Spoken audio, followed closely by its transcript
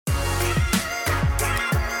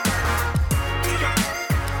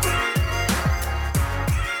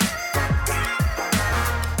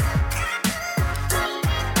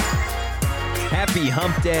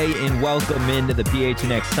hump day and welcome into the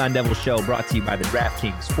PHNX Sun Devil Show, brought to you by the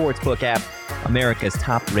DraftKings Sportsbook app, America's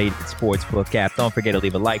top-rated sportsbook app. Don't forget to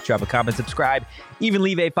leave a like, drop a comment, subscribe, even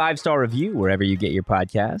leave a 5-star review wherever you get your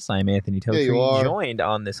podcasts. I'm Anthony Totri, joined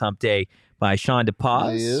on this hump day by Sean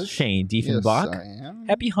DePaz, Shane Diefenbach. Yes,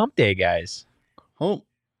 Happy hump day, guys. Hump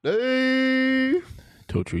day.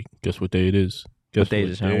 Totri, guess what day it is? What day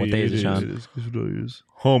is it, Sean? What day is it, Sean? Guess what day it is?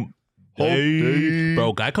 Hump day.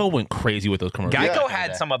 Bro, Geico went crazy with those commercials. Geico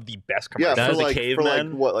had some of the best commercials. Yeah, That for was like, a for like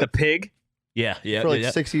caveman. what, The like pig. Yeah. for like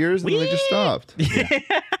 6 years, and then they just stopped.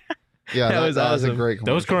 Yeah, That that was was a awesome. great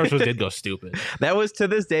commercial. Those commercials did go stupid. That was, to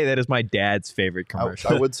this day, that is my dad's favorite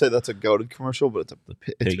commercial. I would say that's a goated commercial, but it's a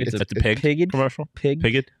It's a pig Pigged? commercial. Pig?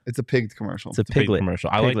 Pigged. it's a pig commercial. It's a It's a pig piglet. commercial.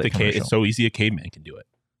 I like the Piglet cave. commercial. It's so easy a caveman can do it.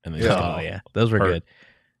 And they Yeah. just- Oh, yeah. Those were Hurt. good.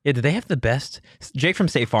 Yeah, did they have the best? Jake from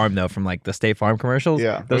State Farm, though, from like the State Farm commercials.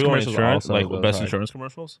 Yeah. Those Are we going commercials are insurance, also like those best hard. insurance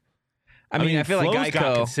commercials. I mean, I feel like Flo's got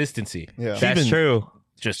Geico. consistency. Yeah. She's That's been true.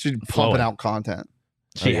 Just She's flowing. pumping out content.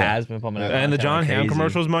 She yeah. has been pumping out. And the John content like Hamm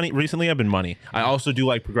crazy. commercials recently have been money. I also do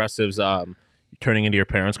like Progressive's turning into your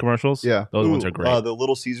parents commercials. Yeah, Those ones are great. The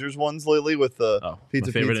Little Caesars ones lately with the Oh, pizza,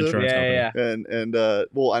 my favorite pizza. insurance Yeah, company. yeah. and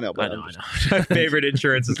well, I know, but I know. My favorite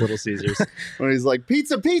insurance is Little Caesars. when he's like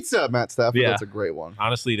pizza, Matt Stafford, Yeah. that's a great one.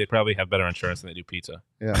 Honestly, they probably have better insurance than they do pizza.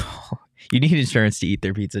 Yeah, You need insurance to eat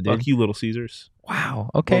their pizza, dude. Fuck you, Little Caesars. Wow.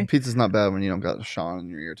 well, Okay. pizza's not bad when you don't got a Shaun in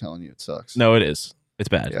your ear telling you it sucks. No, it is. It's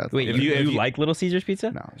bad. Yeah, Wait, If you, you- like Little Caesars pizza?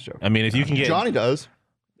 no, it's a joke. I mean, if you can get Johnny does.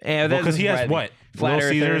 Yeah, because he has what Flat Little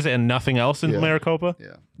Earther. Caesars and nothing else in Yeah. Maricopa.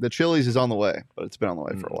 Yeah, the Chili's is on the way, but it's been on the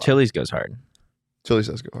way for a while. Chili's goes hard. Chili's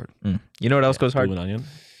does go hard. You know what else goes hard? Blue and onion.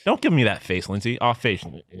 Don't give me that face, Lindsay. Off face.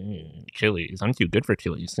 Chili's. I'm too good for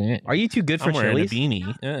Chili's. Are you too good for I'm wearing Chili's? a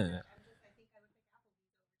beanie.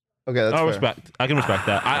 Okay, that's fair. Respect. I can respect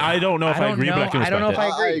that. I don't know if I agree, but I can I don't respect know it. if I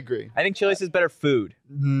agree. I agree. I think Chili's is better food.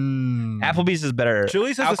 Applebee's is better.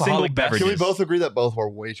 Chili's has the single alcoholic best- beverages. Can we both agree that both are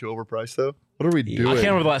way too overpriced, though? What are we Yeah. doing? I can't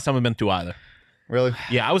remember the last time I've been to either. Really?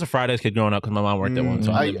 Yeah, I was a Fridays kid growing up because my mom worked at one,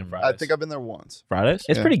 so I lived in I Fridays. think I've been there once. Fridays.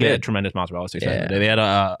 It's Yeah. pretty They had good. tremendous mozzarella sticks. Yeah. They had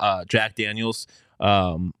a Jack Daniel's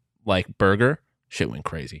like burger. Shit went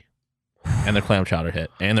crazy, and their clam chowder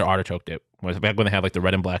hit, and their artichoke dip. Back when they had like the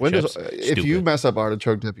red and black When chips. does, if you Stupid. mess up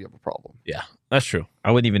artichoke dip, you have a problem. Yeah, that's true.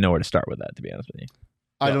 I wouldn't even know where to start with that, to be honest with you.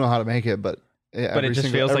 I don't know how to make it, but yeah, But it just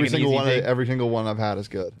feels every like an single easy one. thing. Every single one I've had is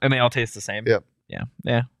good. And they all taste the same. Yep.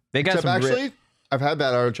 Yeah. They got Except some actually, I've had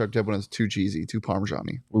that artichoke dip when it's too cheesy, too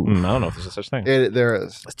parmesan-y. Ooh. I don't know if there's a such thing. There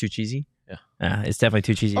is. It's too cheesy. Yeah. It's definitely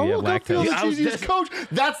too cheesy. I if you have woke up feeling lactose. the cheesiest coach.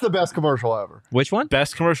 That's the best commercial ever. Which one?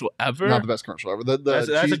 Best commercial ever. Not the best commercial ever. The That's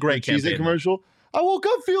a cheese, great the cheesy campaign, though. commercial. I woke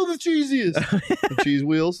up feeling the cheesiest. The cheese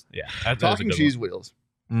wheels. Yeah, that was a Talking good cheese wheels.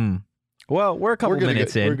 Well, we're a couple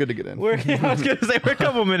minutes in. We're good to get in. I was going to say we're a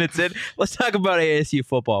couple minutes in. Let's talk about ASU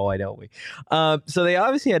football. Why don't we? So they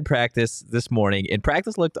obviously had practice this morning, and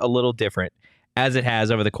practice looked a little different as it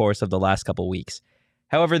has over the course of the last couple weeks.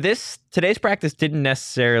 However, today's practice didn't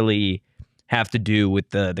necessarily have to do with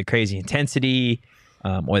the crazy intensity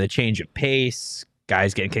or the change of pace,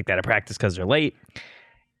 guys getting kicked out of practice because they're late.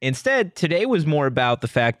 Instead, today was more about the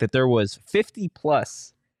fact that there was 50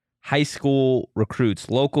 plus high school recruits,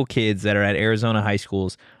 local kids that are at Arizona high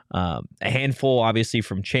schools. A handful, obviously,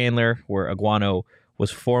 from Chandler, where Aguano was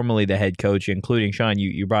formerly the head coach, including Sean.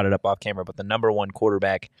 You brought it up off camera, but the number one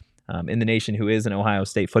quarterback in the nation who is an Ohio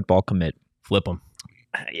State football commit. Flip them.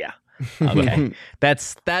 Yeah. Okay.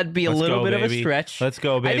 That'd be a Let's little go, bit of a baby. stretch. Let's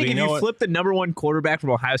go, baby. I think if you flip the number one quarterback from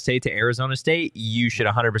Ohio State to Arizona State, you should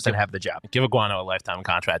 100% have the job. Give Aguano a lifetime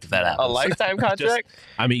contract if that happens. A lifetime Just- contract?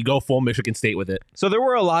 I mean, go full Michigan State with it. So there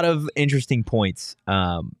were a lot of interesting points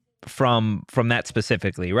from that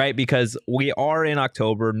specifically, right? Because we are in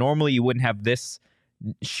October. Normally, you wouldn't have this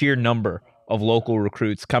sheer number of local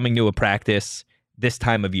recruits coming to a practice this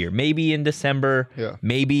time of year. Maybe in December, Yeah.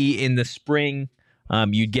 maybe in the spring,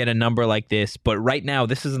 you'd get a number like this. But right now,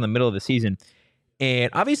 this is in the middle of the season. And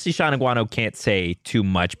obviously, Shaun Aguano can't say too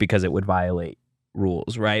much because it would violate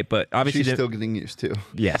rules, right? But obviously, She's still getting used to.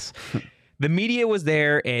 yes. The media was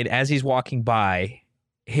there, and as he's walking by,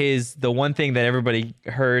 the one thing that everybody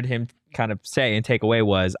heard him kind of say and take away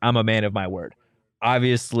was, "I'm a man of my word."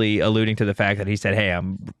 Obviously, alluding to the fact that he said, "Hey,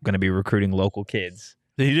 I'm going to be recruiting local kids."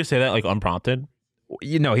 Did he just say that like unprompted?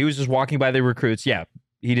 He was just walking by the recruits. Yeah,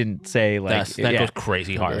 he didn't say like That goes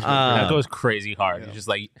crazy hard. Um, that goes crazy hard. yeah. He's just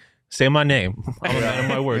like, say my name. I'm a man of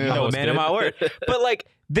my word. Yeah. You know I'm a what's man of good. my word. But like,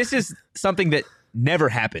 this is something that never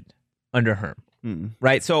happened under Herm.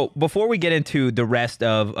 Right. So before we get into the rest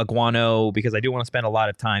of Aguano, because I do want to spend a lot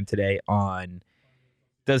of time today on,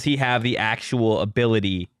 does he have the actual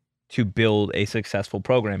ability to build a successful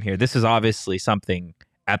program here. This is obviously something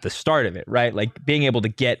at the start of it, right? Like being able to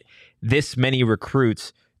get this many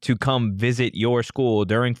recruits to come visit your school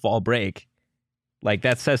during fall break, like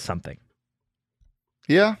that says something.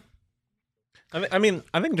 Yeah. I mean,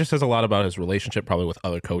 I think it just says a lot about his relationship probably with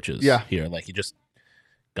other coaches here. Like he just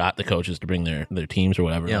got the coaches to bring their teams or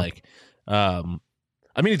whatever. Yeah. Like, I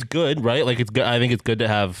mean, it's good, right? Like it's good. I think it's good to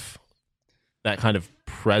have that kind of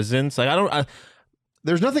presence. Like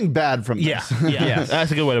There's nothing bad from yeah, this. yeah,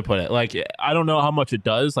 that's a good way to put it. Like I don't know how much it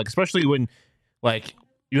does. Like especially when like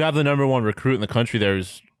you have the number one recruit in the country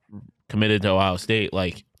there's committed to Ohio State.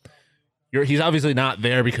 Like he's obviously not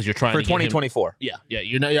there because you're trying For to get him- 2024. Yeah.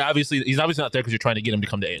 He's obviously not there because you're trying to get him to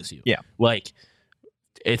come to ASU. Yeah. Like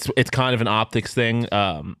it's kind of an optics thing.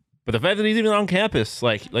 But the fact that he's even on campus,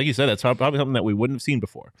 like you said, that's probably something that we wouldn't have seen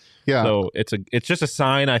before. Yeah. So it's just a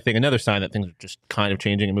sign, I think, another sign that things are just kind of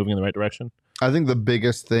changing and moving in the right direction. I think the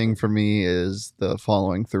biggest thing for me is the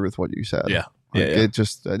following through with what you said. Yeah. Like, Yeah. It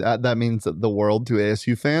just that means the world to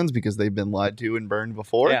ASU fans because they've been lied to and burned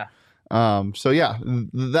before. Yeah. So yeah,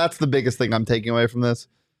 that's the biggest thing I'm taking away from this.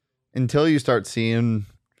 Until you start seeing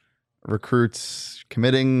recruits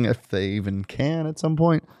committing, if they even can at some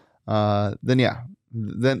point, then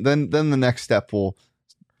the next step will,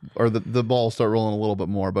 or the ball will start rolling a little bit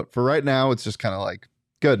more. But for right now, it's just kind of like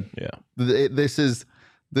good. Yeah. This is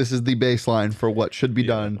the baseline for what should be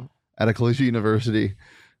done at a collegiate university.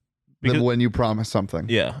 Because- when you promise something.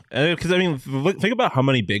 Yeah. Because, I mean, think about how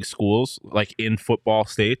many big schools, like in football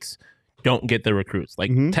states, don't get their recruits. Like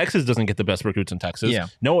Mhm. Texas doesn't get the best recruits in Texas. Yeah.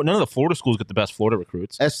 No, none of the Florida schools get the best Florida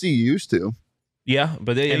recruits. SC used to. Yeah,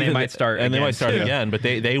 but they might start and they again, might start too. again, but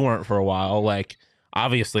they weren't for a while. Like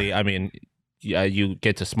obviously, I mean, yeah, you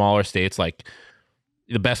get to smaller states like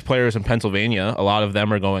the best players in Pennsylvania. A lot of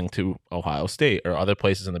them are going to Ohio State or other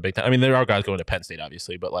places in the Big Ten. I mean, there are guys going to Penn State,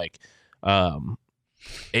 obviously, but like,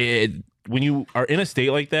 when you are in a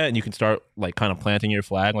state like that and you can start like kind of planting your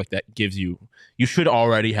flag, like that gives you should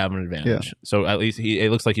already have an advantage. Yeah. So at least it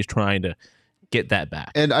looks like he's trying to get that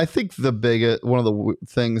back. And I think the biggest one of the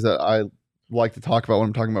things that I like to talk about when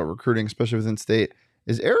I'm talking about recruiting, especially within state,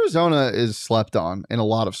 is Arizona is slept on in a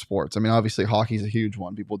lot of sports. I mean, obviously hockey is a huge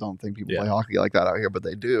one. People don't think people play hockey like that out here, but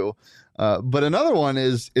they do. But another one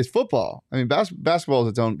is football. I mean, basketball is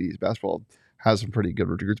its own beast. Basketball has some pretty good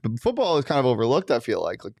recruits, but football is kind of overlooked. I feel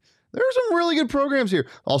like there are some really good programs here.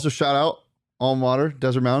 Also, shout out alma mater,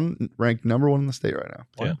 Desert Mountain, ranked number 1 in the state right now.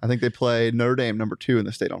 Yeah. I think they play Notre Dame number 2 in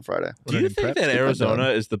the state on Friday. Do you think that Arizona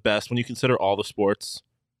is the best when you consider all the sports,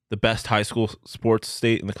 the best high school sports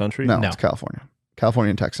state in the country? No, No. it's California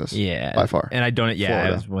and Texas. Yeah. By far. And I don't, Florida.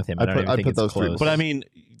 I was with him. I I don't put- even I think put it's those three close. But I mean,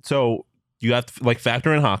 so you have to like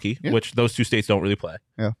factor in hockey, Yeah. which those two states don't really play.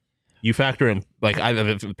 Yeah. You factor in like I think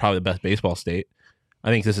it's probably the best baseball state. I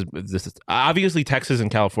think this is obviously Texas and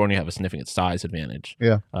California have a significant size advantage.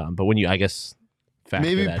 Yeah. But when you, I guess, factor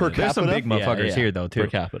Maybe that per in. There's some capita? big motherfuckers Yeah. here though too. per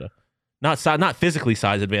capita, not physically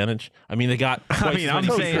size advantage. I mean, they got. I mean,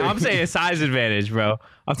 I'm saying size advantage, bro.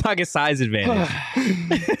 I'm talking size advantage.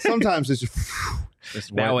 Sometimes it's just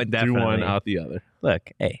Just That one would through one definitely- out the other.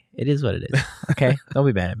 Look, hey, it is what it is. Okay, don't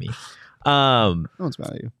be mad at me. no one's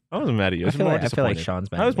mad at you. I wasn't mad at you. I I was feel more like disappointed.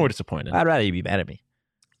 Sean's mad. I was at more me. disappointed. I'd rather you be mad at me.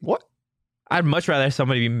 What? I'd much rather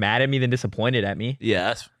somebody be mad at me than disappointed at me. Yeah,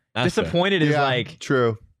 that's fair. Disappointed is Yeah, like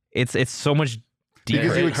true. it's so much deeper.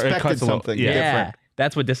 Because you It expected cuts a little- something yeah. different.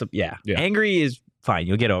 That's what Yeah. Angry is fine.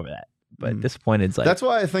 You'll get over that. But Mhm. disappointed's like That's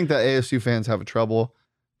why I think that ASU fans have a trouble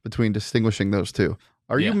between distinguishing those two.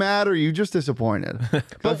 Are Yeah. you mad or are you just disappointed? I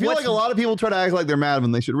But feel what's- like a lot of people try to act like they're mad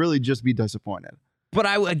when they should really just be disappointed. But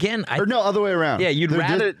I Or no, other way around. yeah, you'd They're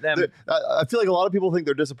rather them. I feel like a lot of people think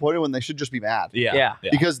they're disappointed when they should just be mad. Yeah.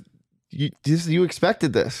 Because you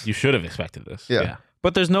expected this. You should have expected this. Yeah.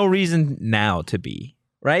 But there's no reason now to be,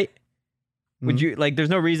 right? Would Mhm. you like there's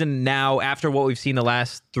no reason now after what we've seen the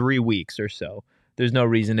last 3 weeks or so. There's no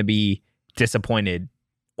reason to be disappointed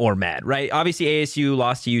or mad, right? Obviously ASU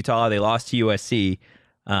lost to Utah, they lost to USC.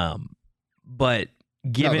 But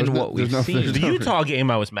given what we've seen, The Utah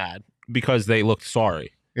game, I was mad because they looked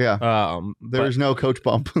sorry. Yeah. There's no coach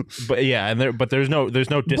bump. but yeah, and there's no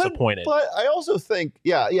disappointed. But I also think,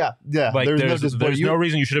 yeah. Like there's no disappointment.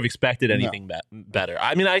 reason you should have expected anything better.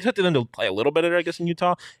 I mean, I expected them to play a little better, I guess, in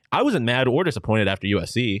Utah. I wasn't mad or disappointed after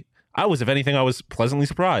USC. I was, if anything, I was pleasantly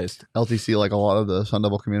surprised. LTC, like a lot of the Sun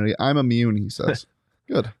Devil community, I'm immune, he says.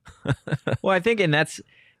 Good. well, I think, and that's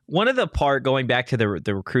one of the part going back to the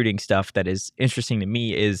recruiting stuff that is interesting to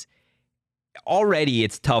me is already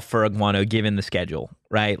it's tough for Aguano given the schedule,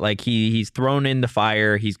 right? Like he's thrown in the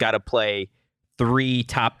fire. He's got to play 3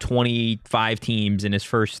 top 25 teams in his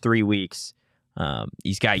first 3 weeks.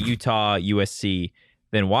 He's got Utah, USC,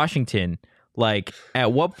 then Washington. Like,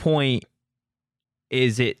 at what point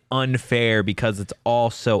is it unfair because it's all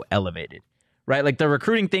so elevated, right? Like the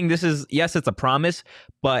recruiting thing, yes, it's a promise,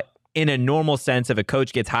 but in a normal sense, if a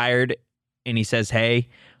coach gets hired and he says, hey,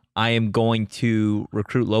 I am going to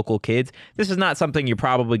recruit local kids, this is not something you're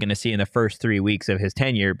probably going to see in the first 3 weeks of his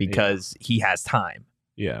tenure because he has time.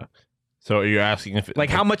 Yeah. So you're asking if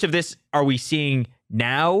how much of this are we seeing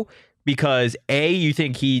now because A, you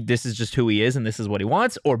think this is just who he is and this is what he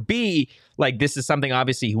wants, or B, like this is something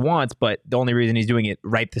obviously he wants, but the only reason he's doing it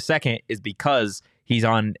right this second is because he's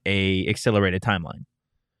on a accelerated timeline.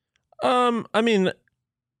 I mean,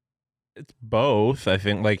 it's both. I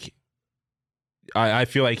think I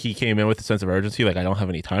feel like he came in with a sense of urgency, like I don't have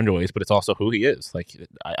any time to waste, but it's also who he is. Like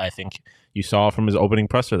I think you saw from his opening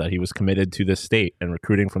presser that he was committed to this state and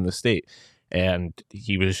recruiting from the state. And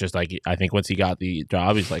he was just like, I think once he got the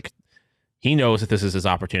job, he's like, he knows that this is his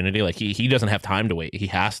opportunity. Like he doesn't have time to wait. He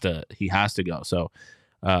has to go. So,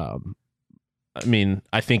 I mean,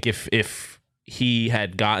 I think if he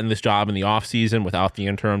had gotten this job in the off season without the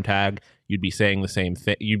interim tag, you'd be saying the same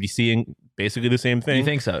thing. You'd be seeing basically the same thing. You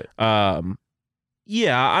think so?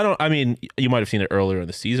 Yeah, I mean, you might have seen it earlier in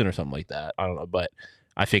the season or something like that. I don't know, but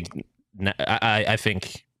I think, I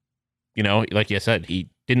think, you know, like you said, he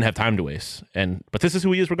didn't have time to waste, but this is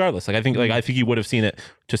who he is regardless. I think he would have seen it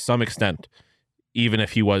to some extent, even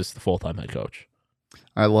if he was the full-time head coach.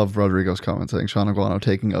 I love Rodrigo's comment saying Shaun Aguano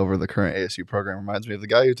taking over the current ASU program reminds me of the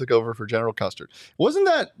guy who took over for General Custard. Wasn't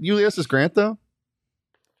that Ulysses Grant though?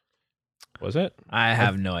 Was it? I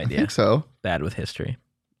have no idea. I think so. Bad with history.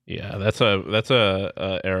 Yeah, that's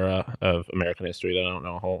a era of American history that I don't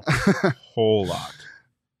know a whole lot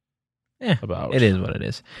about. It is what it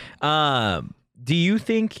is. Do you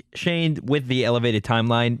think, Shane, with the elevated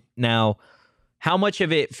timeline now, how much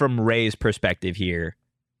of it from Ray's perspective here,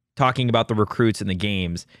 talking about the recruits and the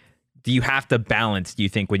games, do you have to balance, do you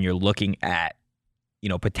think, when you're looking at,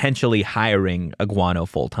 potentially hiring Aguano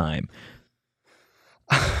full time?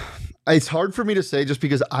 It's hard for me to say just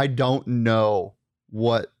because I don't know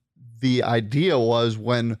what the idea was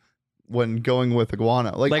when going with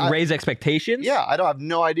Aguano. Ray's expectations? Yeah, I have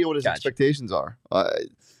no idea what his expectations are.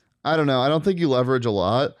 I don't know. I don't think you leverage a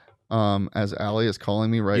lot. As Allie is calling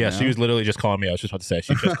me right now. Yeah, she was literally just calling me. I was just about to say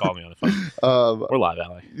she just called me on the phone. We're live,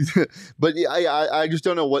 Allie. But yeah, I just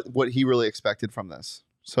don't know what he really expected from this.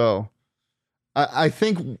 So I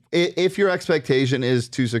think if your expectation is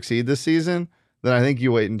to succeed this season, then I think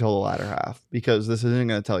you wait until the latter half because this isn't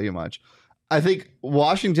going to tell you much. I think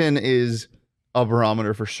Washington is a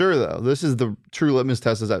barometer for sure, though. This is the true litmus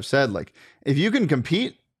test, as I've said. Like, if you can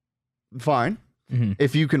compete, fine. Mm-hmm.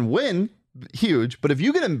 If you can win, huge. But if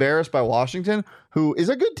you get embarrassed by Washington, who is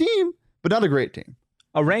a good team, but not a great team.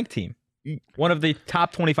 A ranked team. One of the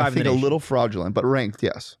top 25 in the nation. A little fraudulent, but ranked,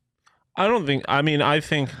 yes. I think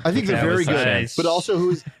they're very good, but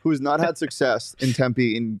also who's not had success in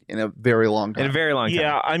Tempe in a very long time. In a very long time.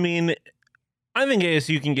 Yeah, I mean, I think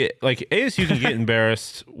ASU can get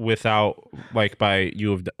embarrassed without by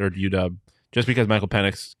UW just because Michael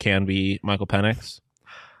Penix can be Michael Penix.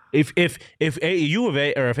 If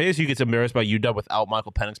ASU gets embarrassed by UW without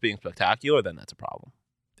Michael Penix being spectacular, then that's a problem.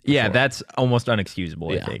 Yeah, that's almost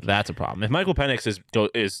unexcusable. I think that's a problem. If Michael Penix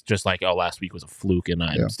is just like, oh, last week was a fluke and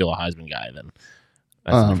I'm still a Heisman guy, then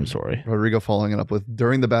that's a different story. Rodrigo following it up with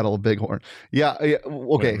during the Battle of Bighorn. Yeah.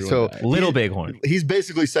 Okay. So Little Bighorn. He's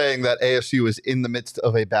basically saying that ASU is in the midst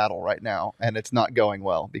of a battle right now, and it's not going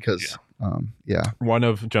well because. One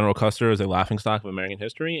of General Custer is a laughingstock of American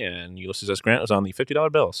history, and Ulysses S. Grant was on the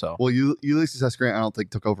 $50 bill. So, Ulysses S. Grant, I don't think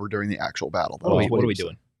took over during the actual battle. What are we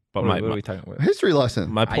doing? But what are we talking about? History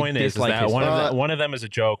lesson. My point is that one of them is a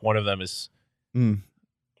joke. One of them is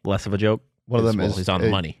less of a joke. One of them is he's on the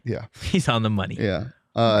money. Yeah, he's on the money. Yeah,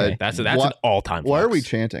 okay. That's an all-time. Why are we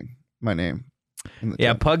chanting my name?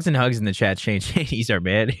 Yeah, Pugs and Hugs in the chat. He's our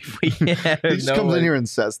man. He just comes in here and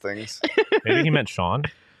says things. Maybe he meant Shaun.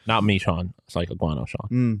 Not me, Shaun. It's like Aguano,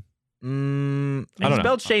 Shaun. He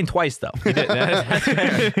spelled Shane twice, though.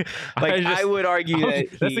 I would argue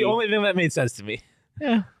that's the only thing that made sense to me.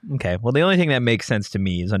 Yeah. Okay. Well, the only thing that makes sense to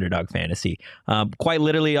me is Underdog Fantasy. Quite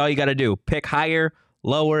literally, all you got to do, pick higher,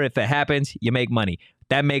 lower. If it happens, you make money.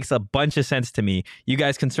 That makes a bunch of sense to me. You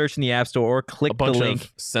guys can search in the App Store or click the link.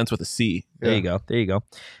 Of sense with a C. There you go.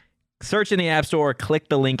 Search in the App Store, click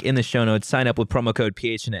the link in the show notes, sign up with promo code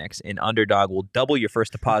PHNX, and Underdog will double your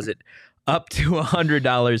first deposit up to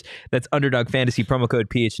 $100. That's Underdog Fantasy, promo code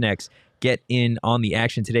PHNX. Get in on the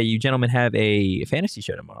action today. You gentlemen have a fantasy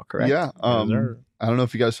show tomorrow, correct? Yeah. I don't know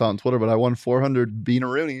if you guys saw on Twitter, but I won 400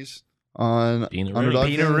 Beanaroonies on Bean-a-roonies. Underdog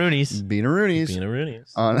Bean-a-roonies. Bean-a-roonies.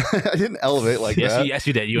 Bean-a-roonies. On I didn't elevate like that. Yes,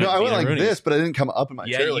 you did. You No, I went like Bean-a-roonies. this, but I didn't come up in my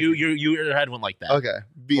Yeah, chair. Like your head went like that. okay.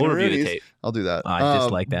 We'll review the Bean-a-roonies. tape. I'll do that. I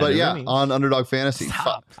dislike that. But yeah, Bean-a-roonies. on Underdog Fantasy,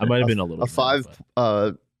 I might have been a little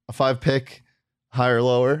a five pick higher or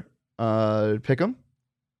lower. Pick 'em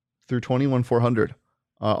through 21,400.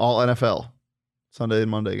 All NFL Sunday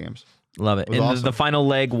and Monday games. Love it. was And awesome. the final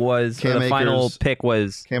leg was Cam the final Akers- pick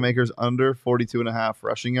was Cam Akers under 42.5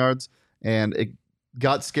 rushing yards, and it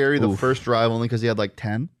got scary the Oof. first drive only because he had like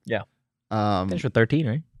 10. Yeah. Finished finished with 13,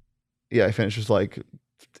 right? Yeah, he finished with like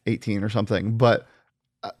 18 or something. But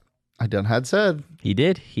I done had said He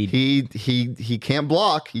did. he can't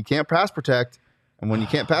block, he can't pass protect, and when you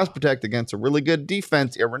can't pass protect against a really good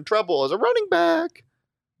defense, you're in trouble as a running back.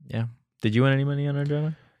 Did you win any money on our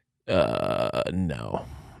drama? No.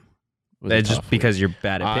 It was a That's just tough because week. you're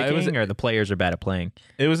bad at It was- picking, or the players are bad at playing.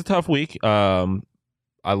 It was a tough week.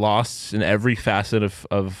 I lost in every facet of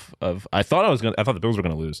I thought the Bills were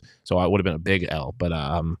gonna lose, so I would have been a big L. But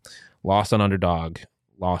lost on Underdog,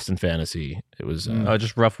 lost in fantasy. It was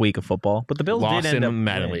Just rough week of football. But the Bills lost did end up in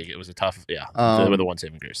Madden winning. League. It was a tough, yeah. Um, They were the one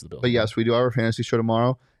saving grace of the Bills. But yes, we do our fantasy show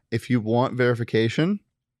tomorrow. If you want verification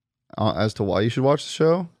as to why you should watch the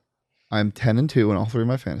show, I'm 10-2 in all three of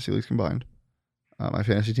my fantasy leagues combined. My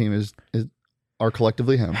fantasy team are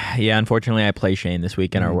collectively him. Yeah, unfortunately, I play Shane this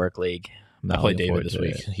week in our Mhm. work league. I'm I not played looking David forward this to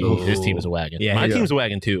week. it. His team is a wagon. Yeah, My yeah. team's a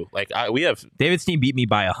wagon too. Like we have David's team beat me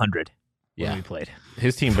by 100 when Yeah. we played.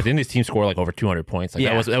 his team, but didn't his team score like over 200 points? Like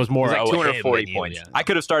Yeah. that was more It was like him 240 than you, points. yeah. I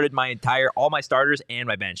could have started all my starters and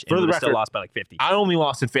my bench, For and the would have still record, lost by like 50. I only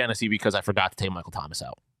lost in fantasy because I forgot to take Michael Thomas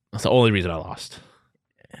out. That's the only reason I lost.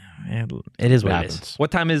 It is what it happens. is.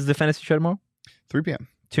 What time is the fantasy show tomorrow? 3 p.m.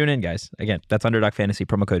 Tune in, guys. Again, that's Underdog Fantasy,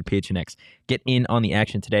 promo code PHNX. Get in on the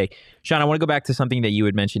action today. Shaun, I want to go back to something that you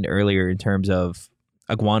had mentioned earlier in terms of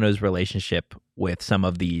Aguano's relationship with some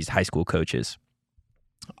of these high school coaches.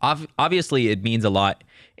 Obviously, it means a lot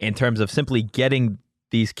in terms of simply getting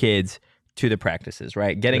these kids to the practices,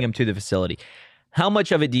 right? Getting them to the facility. How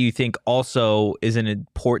much of it do you think also is an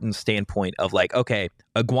important standpoint of like, okay,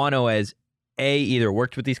 Aguano has either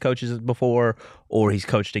worked with these coaches before or he's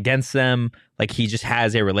coached against them, like he just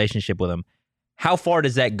has a relationship with them. How far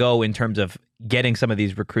does that go in terms of getting some of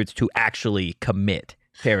these recruits to actually commit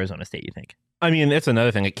to Arizona State, you think? I mean, it's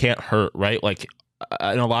another thing. It can't hurt, right? Like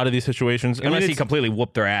in a lot of these situations, Unless he it's- completely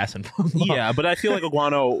whooped their ass and yeah, but I feel like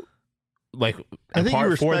Aguano, like I in think he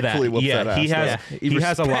part for that, respectfully whooped yeah, that he ass, has he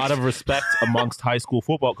has a lot of respect amongst high school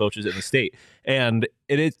football coaches in the state, and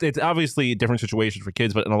it's obviously a different situation for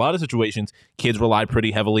kids, but in a lot of situations, kids rely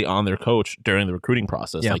pretty heavily on their coach during the recruiting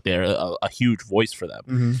process. Yeah. Like they're a huge voice for them.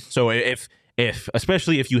 Mm-hmm. So if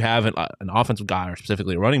especially if you have an offensive guy or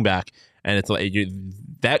specifically a running back, and it's like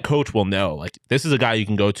that coach will know like this is a guy you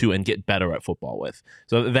can go to and get better at football with.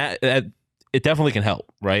 So that it definitely can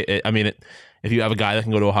help, right? If you have a guy that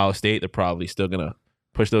can go to Ohio State, they're probably still gonna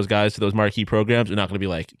push those guys to those marquee programs. They're not gonna be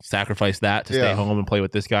like sacrifice that to stay Yeah. home and play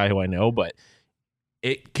with this guy who I know, but.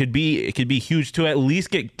 It could be huge to at least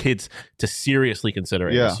get kids to seriously consider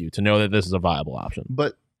ASU, to know that this is a viable option.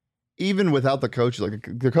 But even without the coach, like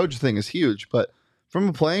the coach thing is huge. But from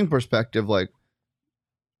a playing perspective, like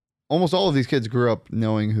almost all of these kids grew up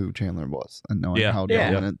knowing who Chandler was and knowing Yeah. how Yeah.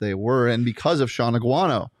 dominant they were, and because of Shaun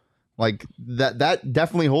Aguano, like that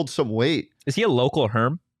definitely holds some weight. Is he a local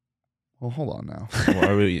Herm? Well, hold on now.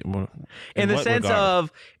 In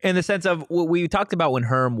the sense of what we talked about when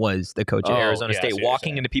Herm was the coach at Oh, Arizona yeah, I State, see what you're walking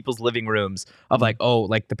saying. into people's living rooms of like, oh,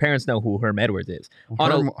 like the parents know who Herm Edwards is.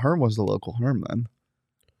 On a- Herm was the local Herm then.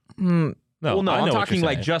 Hmm, No, well, no, I know I'm what talking you're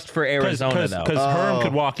like saying. just for Arizona though. Because Herm Oh.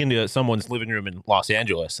 could walk into someone's living room in Los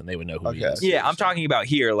Angeles and they would know who he Okay. is. Yeah, I'm talking about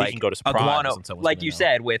here, like can go to Surprise Aguano, and someone's like gonna you know.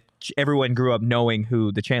 said, with everyone grew up knowing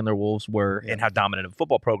who the Chandler Wolves were and how dominant of a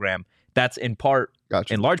football program. That's in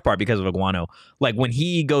Gotcha. large part because of Aguano. Like when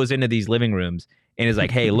he goes into these living rooms and is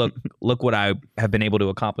like, hey, look what I have been able to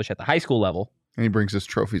accomplish at the high school level. And he brings his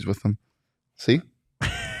trophies with him. See?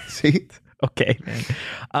 See? Okay.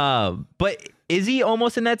 But is he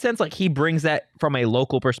almost in that sense? Like he brings that from a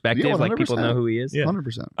local perspective, Yeah, like people 100%. know who he is? Yeah.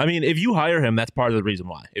 100%. I mean, if you hire him, that's part of the reason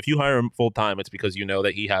why. If you hire him full time, it's because you know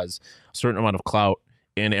that he has a certain amount of clout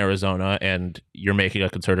in Arizona and you're making a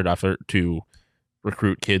concerted effort to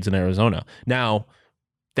recruit kids in Arizona. Now,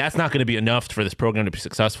 that's not going to be enough for this program to be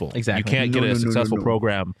successful. Exactly. You can't No, get no, a no, successful no.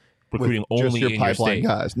 program recruiting With just only your in your pipeline state.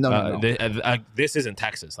 guys. No. This isn't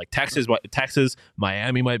Texas. Like Texas,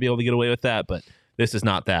 Miami might be able to get away with that, but this is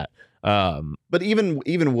not that. But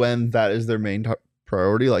even when that is their main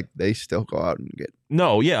priority, like they still go out and get.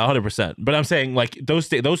 No, yeah, 100%. But I'm saying like those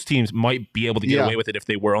teams might be able to get away with it if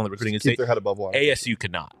they were only recruiting in Keep state. their head above water. ASU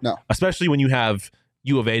could not. No. Especially when you have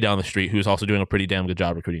U of A down the street who's also doing a pretty damn good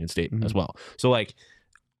job recruiting in state as well. So like,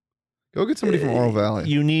 go get somebody from Oro Valley.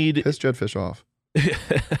 You need piss Jed Fish off.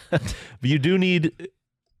 But you do need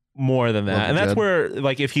more than that, and that's where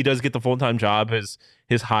like if he does get the full-time job, his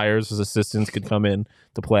hires, his assistants could come in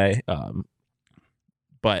to play.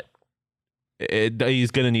 But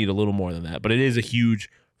he's going to need a little more than that. But it is a huge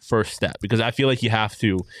first step because I feel like you have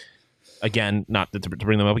to, again, not to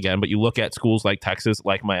bring them up again, but you look at schools like Texas,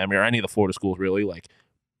 like Miami, or any of the Florida schools really, like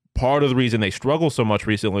part of the reason they struggle so much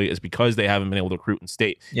recently is because they haven't been able to recruit in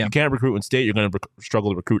state. You can't recruit in state, you're going to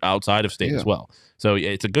struggle to recruit outside of state as well. So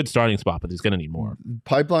it's a good starting spot, but he's going to need more.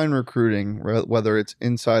 Pipeline recruiting, whether it's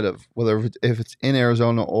inside of, if it's in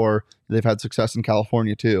Arizona or they've had success in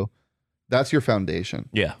California too, that's your foundation.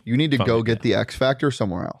 Yeah. You need to go get the X factor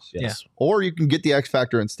somewhere else. Yes. Or you can get the X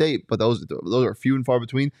factor in state, but those are few and far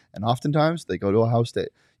between. And oftentimes they go to Ohio State.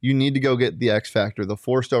 You need to go get the X factor, the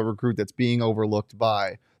 4-star recruit that's being overlooked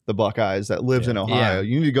by the Buckeyes that lives in Ohio.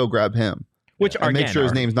 You need to go grab him. Which and make sure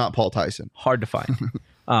his name's not Paul Tyson. Hard to find.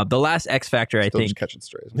 The last X factor, I think. Just catching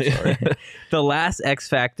strays. I'm sorry. The last X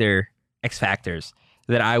factors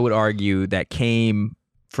that I would argue that came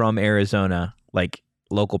from Arizona, like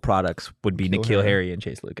local products, would be N'Keal Harry and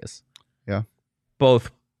Chase Lucas. Yeah.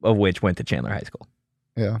 Both of which went to Chandler High School.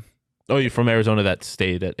 Yeah. Oh, you're from Arizona that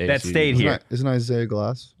stayed at ASU. That stayed here. Isn't Isaiah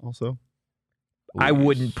Glass also? I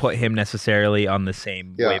wouldn't put him necessarily on the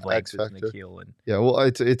same wavelength as N'Keal. Yeah, well,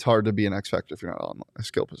 it's hard to be an X factor if you're not on a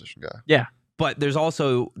skill position guy. Yeah, but there's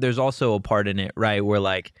also a part in it, right, where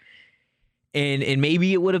like, and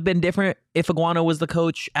maybe it would have been different if Aguano was the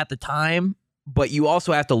coach at the time. But you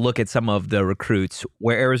also have to look at some of the recruits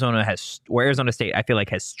where Arizona State, I feel like,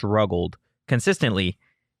 has struggled consistently.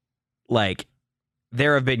 Like,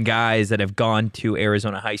 there have been guys that have gone to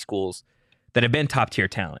Arizona high schools that have been top tier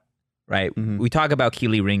talent, right? Mm-hmm. We talk about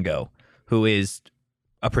Keely Ringo, who is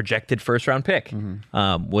a projected first round pick,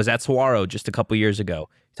 was at Saguaro just a couple years ago.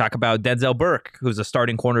 Talk about Denzel Burke, who's a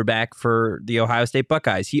starting cornerback for the Ohio State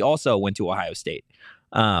Buckeyes. He also went to Ohio State.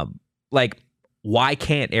 Why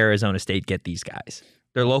can't Arizona State get these guys?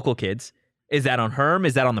 They're local kids. Is that on Herm?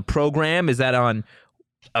 Is that on the program? Is that on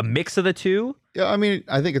a mix of the two? Yeah, I mean,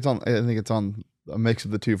 I think it's on a mix of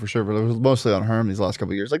the two for sure, but it was mostly on Herm these last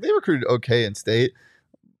couple of years. Like, they recruited okay in state.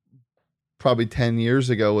 Probably 10 years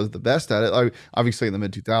ago was the best at it. Obviously in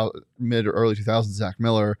the mid or early 2000s, Zach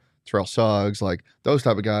Miller, Terrell Suggs, like those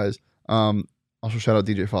type of guys. Also shout out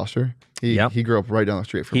DJ Foster. He grew up right down the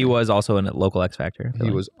street from me. He was also in a local X Factor. He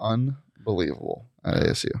was unbelievable at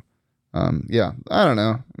ASU. I don't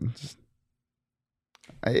know.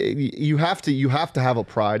 You have to have a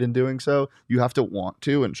pride in doing so. You have to want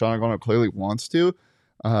to, and Shaun Aguano clearly wants to.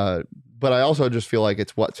 But I also just feel like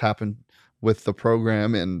it's what's happened with the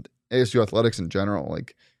program and ASU athletics in general.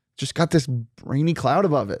 Like, just got this rainy cloud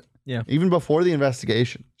above it. Yeah. Even before the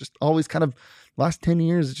investigation, just always kind of last 10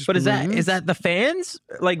 years. It's just. But is that the fans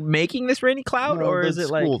like making this rainy cloud, or is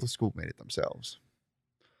it like the school made it themselves?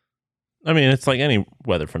 I mean, it's like any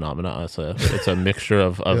weather phenomenon. It's a mixture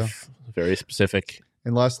of very specific.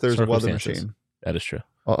 Unless there's a weather machine. That is true.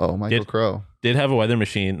 Michael Crow did have a weather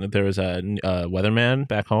machine. There was a weatherman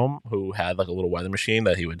back home who had like a little weather machine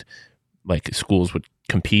that he would, like, schools would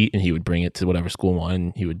compete and he would bring it to whatever school won.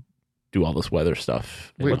 And he would do all this weather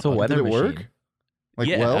stuff. Wait, what's a weather machine? Work? Like,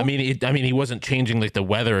 yeah, well? I mean, he wasn't changing like the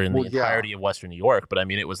weather in the entirety of Western New York, but I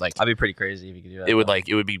mean, it was like, I'd be pretty crazy if you could do that.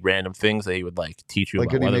 It would be random things that he would like teach you. Like,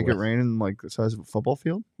 about could he make with. it rain in like the size of a football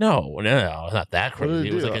field? No, not that crazy.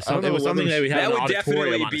 It was like it was something that we had. That an would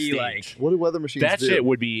definitely on be like, what do weather machines that do? Shit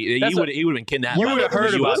would be. He would have been kidnapped. You would have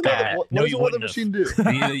heard about that. What does a weather machine do?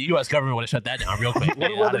 The U.S. government would have shut that down real quick. What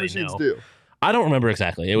do weather machines do? I don't remember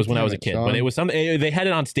exactly. It was when I was a kid, but it was something. They had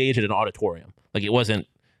it on stage at an auditorium. Like, it wasn't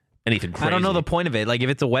anything crazy. I don't know the point of it. Like, if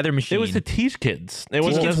it's a weather machine, it was to teach kids. It teach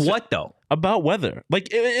wasn't kids what though? About weather. Like,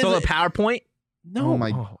 so a PowerPoint?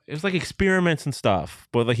 No, it was like experiments and stuff.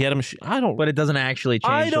 But like, he had a machine. But it doesn't actually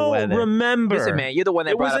change the weather. I don't remember. Listen, man, you're the one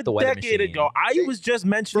that brought up the weather machine. It was a decade ago. I was just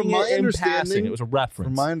mentioning it in passing. It was a reference.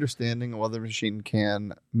 From my understanding, a weather machine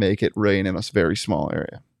can make it rain in a very small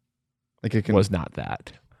area. Like, it can. Was not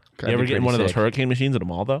that. Okay. You ever get in one of those hurricane machines at a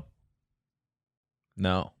mall though?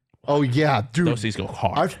 No. Oh yeah, dude. Those things go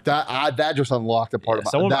hard. That just unlocked a part of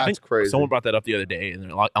my. That's crazy. Someone brought that up the other day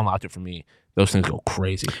and unlocked it for me. Those things go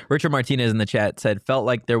crazy. Richard Martinez in the chat said, felt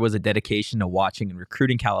like there was a dedication to watching and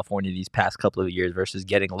recruiting California these past couple of years versus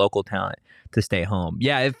getting local talent to stay home.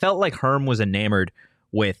 Yeah, it felt like Herm was enamored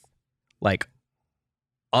with like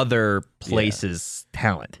other places'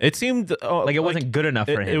 talent. It seemed Like it wasn't good enough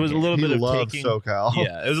for him. It was a here. little He bit of loves taking SoCal.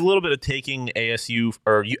 Yeah, it was a little bit of taking ASU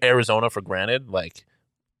or Arizona for granted. Like,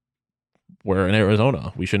 we're in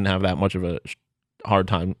Arizona, we shouldn't have that much of a hard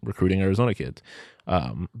time recruiting Arizona kids.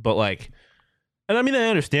 But like, and I mean, I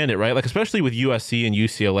understand it, right? Like, especially with USC and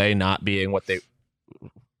UCLA not being what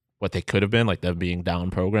they could have been, like them being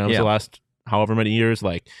down programs the last however many years.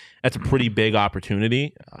 Like, that's a pretty big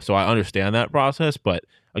opportunity. So I understand that process, but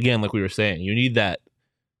again, like we were saying, you need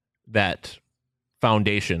that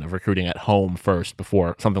foundation of recruiting at home first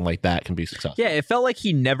before something like that can be successful. Yeah, it felt like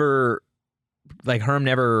he never, like Herm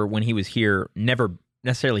never, when he was here, never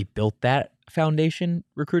necessarily built that foundation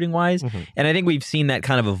recruiting wise. Mm-hmm. And I think we've seen that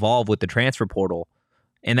kind of evolve with the transfer portal.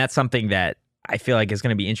 And that's something that I feel like is going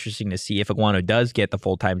to be interesting to see if Aguano does get the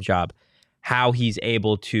full-time job, how he's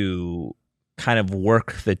able to kind of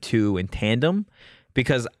work the two in tandem,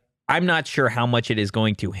 because I'm not sure how much it is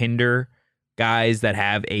going to hinder guys that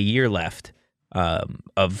have a year left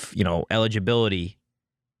of, eligibility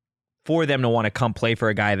for them to want to come play for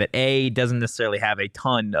a guy that A, doesn't necessarily have a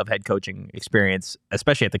ton of head coaching experience,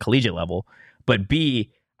 especially at the collegiate level, but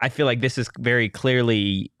B, I feel like this is very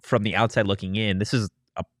clearly from the outside looking in, this is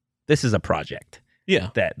a project. Yeah.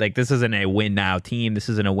 That like this isn't a win now team, this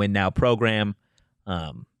isn't a win now program.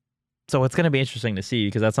 So it's going to be interesting to see,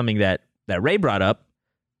 because that's something that Ray brought up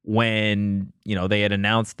when, they had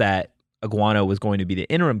announced that Aguano was going to be the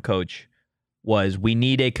interim coach, was we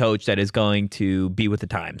need a coach that is going to be with the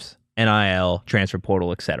times, NIL, transfer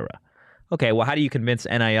portal, etc. Okay, well, how do you convince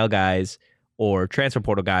NIL guys or transfer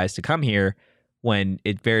portal guys to come here when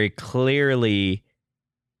it very clearly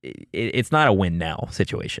it's not a win now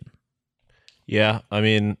situation? Yeah, I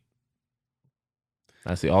mean,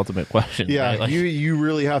 that's the ultimate question. Yeah, right? Like, you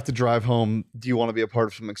really have to drive home. Do you want to be a part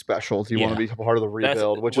of something special? Do you want to be a part of the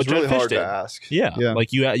rebuild? Which is really hard to ask. Yeah,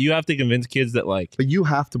 like you have to convince kids that, like, but you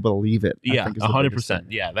have to believe it. Yeah, 100%.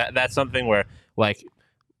 Yeah, that's something where, like,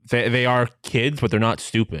 they are kids, but they're not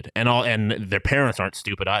stupid, and their parents aren't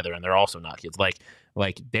stupid either, and they're also not kids.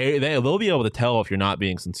 Like they'll be able to tell if you're not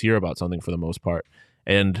being sincere about something for the most part.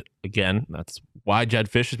 And again, that's why Jed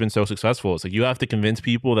Fish has been so successful. It's like you have to convince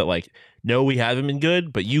people that, like, no, we haven't been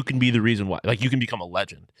good, but you can be the reason why. Like, you can become a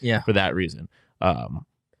legend for that reason.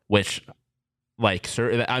 Which, like,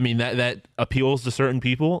 I mean, that appeals to certain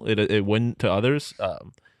people. It wouldn't to others.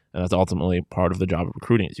 And that's ultimately part of the job of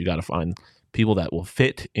recruiting, is you got to find people that will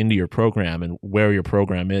fit into your program and where your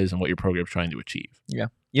program is and what your program is trying to achieve. Yeah.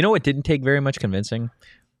 You know what didn't take very much convincing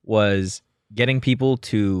was getting people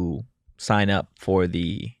to sign up for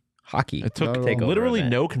the hockey. It took literally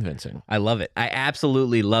no convincing. I love it. I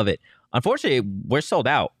absolutely love it. Unfortunately, we're sold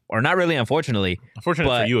out. Or not really unfortunately. Unfortunate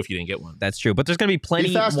for you if you didn't get one. That's true. But there's going to be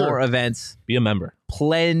plenty more events. Be a member.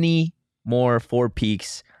 Plenty more Four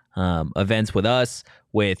Peaks events with us,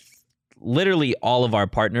 with literally all of our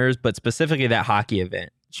partners, but specifically that hockey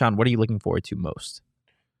event. Shaun, what are you looking forward to most?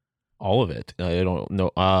 All of it. I don't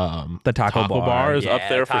know. The taco bar is up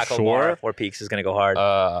there for sure. Four Peaks is going to go hard.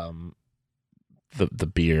 The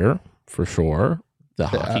beer for sure. The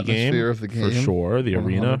hockey game, of the game for sure. The 100%.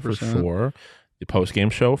 Arena for sure. The post game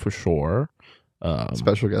show for sure.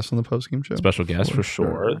 Special guest on the post game show. Special guest for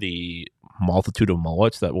sure. The multitude of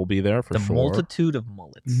mullets that will be there for sure. The multitude of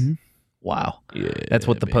mullets. Mm-hmm. Wow. Yeah, that's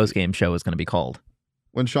what the post game show is going to be called.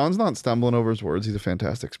 When Shaun's not stumbling over his words, he's a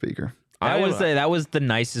fantastic speaker. That was the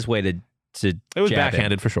nicest way to it was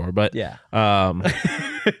backhanded for sure, but yeah.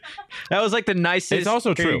 That was like the nicest. It's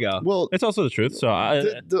also true. Here you go. Well, it's also the truth. So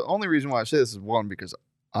the only reason why I say this is, one, because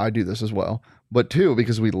I do this as well, but two,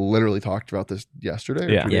 because we literally talked about this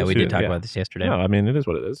yesterday. Yeah, we did talk about this yesterday. No, I mean, it is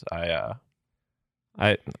what it is.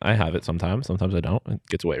 I have it sometimes. Sometimes I don't. It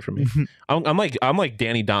gets away from me. I'm like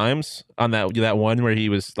Danny Dimes on that one where he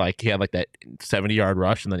was like, he had like that 70-yard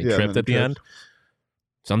rush and then he tripped at the end.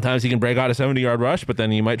 Sometimes he can break out a 70-yard rush, but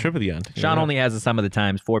then he might trip at the end. Shaun only has it some of the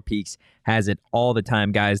times. Four Peaks has it all the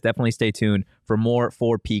time, guys. Definitely stay tuned for more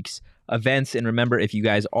Four Peaks events. And remember, if you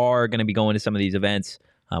guys are going to be going to some of these events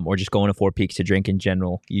or just going to Four Peaks to drink in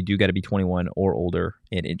general, you do got to be 21 or older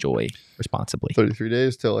and enjoy responsibly. 33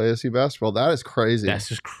 days till ASU basketball. That is crazy. That's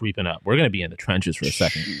just creeping up. We're going to be in the trenches for a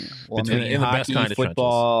second. Well, in the best kind of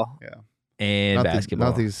football, and not basketball.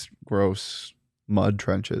 Not these gross mud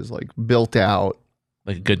trenches, like built out.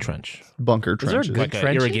 Like a good trench. Bunker trenches. Is there a good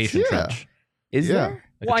trench? Irrigation trench. Is there?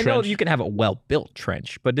 Like well, I know you can have a well-built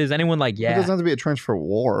trench, but does anyone like, It doesn't have to be a trench for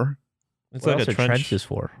war. It's what like a trench is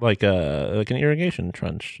for? Like an irrigation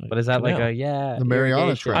trench. But is that like the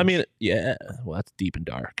Mariana trench? I mean, yeah. Well, that's deep and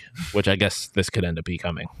dark, which I guess this could end up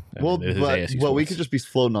becoming. Well, but we could just be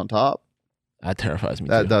floating on top. That terrifies me.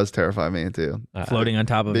 That too. does terrify me too. Floating on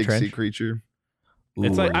top of a Big trench. sea creature.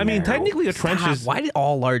 It's like, I mean, Ooh. technically a trench Stop. is. Why did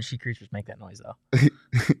all large sea creatures make that noise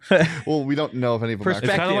though? Well, we don't know if any of them It's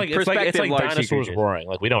actually. kind of like it's like Perspective, large sea dinosaurs creatures. roaring.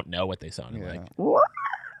 Like we don't know what they sounded Yeah. like.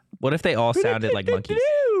 What if they all sounded like monkeys?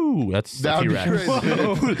 That's That would be T-Rex.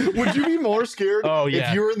 crazy. Would you be more scared Oh, yeah.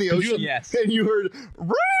 if you were in the ocean Yes. and you heard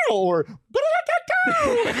or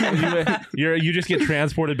you just get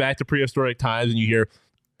transported back to prehistoric times and you hear.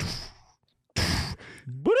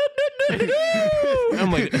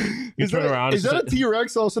 I'm like, you turn around. Is that a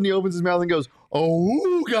T-Rex? All of a sudden he opens his mouth and goes,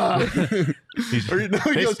 "Oh God!" Or, no,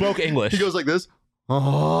 They spoke English. He goes like this.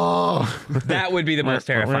 Oh, That would be the most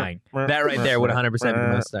terrifying. That right there would 100% be the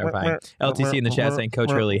most terrifying. LTC in the chat saying Coach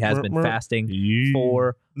Hurley has been fasting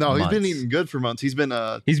for no, he's been months. eating good for months. He's been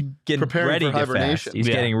He's getting preparing ready for to fast. hibernation. He's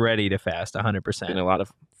Yeah. getting ready to fast Getting 100%. a lot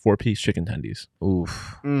of 4-piece chicken tendies.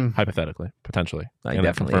 Oof. Hypothetically, potentially. He Gonna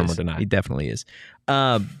definitely confirm is. or deny. He definitely is.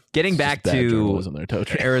 Getting It's back just bad to journalism there, Toe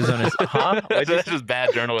Train. Arizona's. Huh? That's just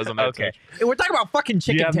bad journalism there. Okay. Hey, we're talking about fucking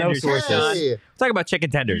chicken You have no tenders. here, sources. Sean. Hey, We're talking about chicken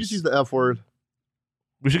you tenders. just use the F word.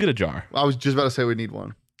 We should get a jar. I was just about to say we need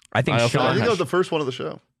one. I think I also I Sean think has, that was the first one of the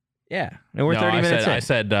show. yeah. And we're No, 30 minutes in. I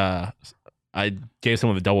said I gave some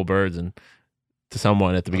of the double birds and to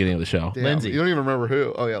someone at the beginning of the show. Damn, Lindsay. You don't even remember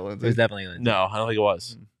who. Oh yeah, It was Lindsay. definitely Lindsay. No, I don't think it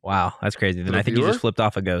was. Wow, that's crazy. Then The I think you viewer? just flipped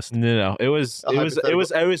off a ghost. No. It was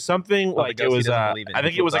A something Oh, like the it ghost he was doesn't believe in. I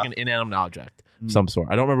think it was like an inanimate object of Mm. some sort.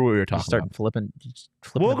 I don't remember what we were You talking start about. flipping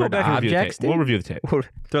We'll the go bird back and review the objects, tape. We'll dude. review the tape.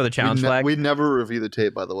 Throw the challenge flag. We never review the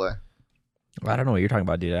tape, by the way. I don't know what you're talking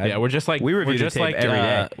about, dude. Yeah, we're just like we review we're the just tape like every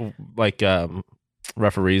day. like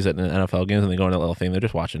referees at an NFL games and they go into that little thing. They're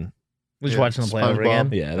just watching. We're just Yeah, watching them play over SpongeBob. again.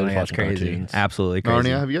 Yeah, they're just that's watching crazy. cartoons. Absolutely crazy.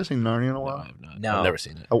 Narnia. Have you guys seen Narnia in a No, while? No. I've never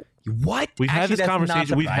seen it. What? We've had Actually, this that's not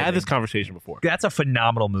conversation. We've had surprising. this conversation before. That's a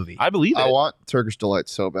phenomenal movie. I believe it. I want Turkish Delight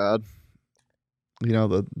so bad. You know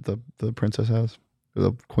the princess has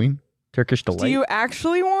the queen. Turkish Delight. Do you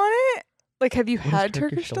actually want it? Like, have you What is had Turkish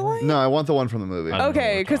Turkish delight? delight? No, I want the one from the movie. I don't know what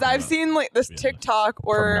Okay, we're because talking I've about. seen like this Yeah. TikTok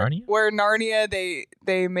Narnia? where Narnia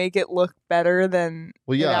they make it look better than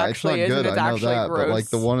Well, it yeah, it's actually not is, good. and it's I know actually that, gross. but like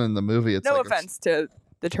the one in the movie, it's no like offense to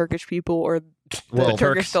the Turkish people or the Well,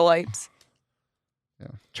 Turkish Turks. delights.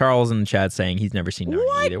 Charles in the chat saying he's never seen Narnia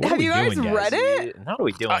What? either. What Have are we you guys doing, read it? What are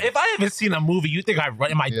we doing? If I haven't seen a movie, you think am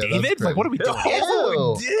I Yeah, David? that's Like, what are we doing? crazy.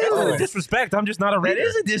 Ew. This is a disrespect. I'm just not a It Redditor.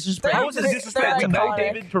 is a disrespect. How is it a They're disrespect to know iconic.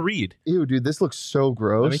 David to read? Ew, dude, this looks so Let me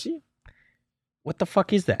gross. see. What the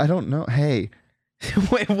fuck is that? I don't know. Hey,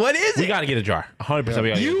 Wait, what is We it? got to get a jar. 100%. We got to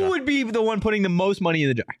get a You jar. would be the one putting the most money in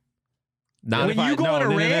the jar. Not when if I, you go no, on a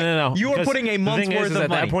no, rant, no. you are Because putting a the month's thing worth is of at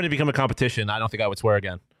money. that point, it become a competition. I don't think I would swear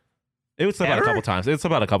again. It would slip out a Ever? couple times. It would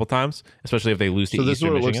slip out a couple times, especially if they lose to so this is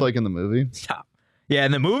Eastern what it looks Michigan. like in the movie, Stop. Yeah,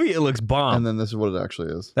 in the movie it looks bomb. and then this is what it actually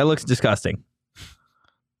is. That looks disgusting.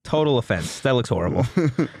 Total offense. That looks horrible.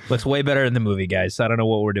 Looks way better in the movie, guys. So I don't know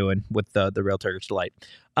what we're doing with the real Turkish Delight.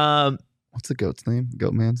 What's the goat's name?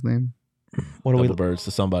 Goat man's name? What Double birds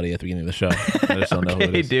to somebody at the beginning of the show. I just don't know who it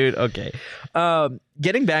Okay, is. dude. Okay.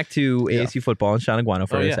 Getting back to Yeah. ASU football and Shaun Aguano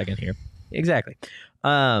for Oh, a yeah. second here. Exactly.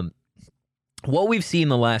 What we've seen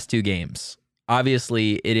the last two games,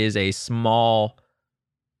 obviously, it is a small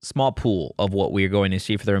pool of what we are going to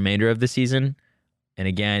see for the remainder of the season. And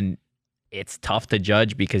again, it's tough to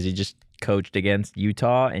judge because he just coached against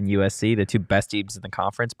Utah and USC, the two best teams in the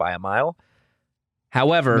conference by a mile.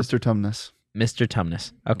 However, Mr. Tumnus. Mr.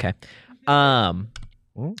 Tumnus. Okay.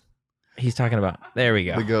 He's talking about. There we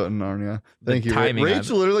go. The goat in Narnia. The Thank you. timing on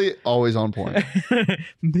Rach literally always on point.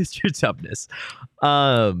 Mr. Tumnus.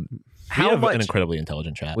 We How have much an incredibly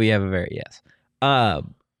intelligent chat. we have a very yes.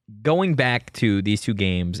 Going back to these two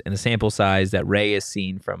games and the sample size that Ray has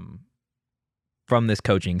seen from this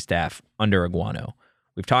coaching staff under Aguano,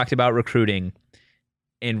 we've talked about recruiting,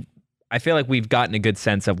 and I feel like we've gotten a good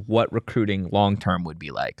sense of what recruiting long term would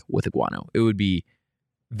be like with Aguano. It would be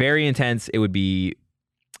very intense. It would be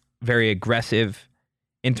very aggressive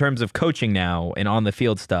in terms of coaching now and on the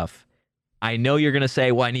field stuff. I know you're going to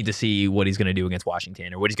say, well, I need to see what he's going to do against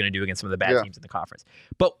Washington or what he's going to do against some of the bad Yeah. teams in the conference.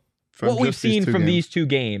 But From what we've just these seen two from games. these two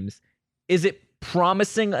games, is it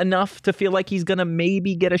promising enough to feel like he's going to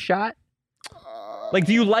maybe get a shot? Like,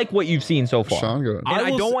 do you like what you've seen so far? Sean, go ahead. And I,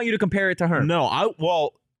 will don't s- want you to compare it to her. No,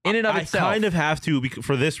 In and of I itself. kind of have to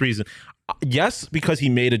for this reason. Yes, because he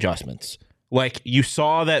made adjustments. Like you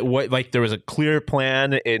saw that there was a clear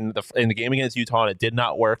plan in the game against Utah and it did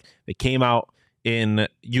not work. They came out in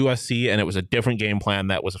USC and it was a different game plan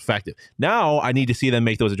that was effective. Now I need to see them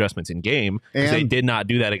make those adjustments in game because they And- did not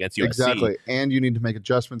do that against USC. Exactly. And you need to make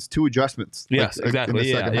adjustments to adjustments. Yes, like, exactly. In the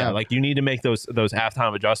Yeah, second yeah. half. Like you need to make those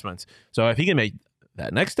halftime adjustments. So if he can make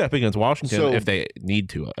that next step against Washington So- if they need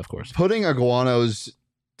to, of course. Putting Aguano's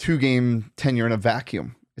 2-game tenure in a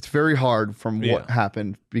vacuum, it's very hard from what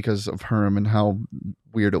happened because of Herm and how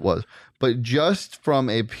weird it was. But just from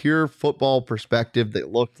a pure football perspective, they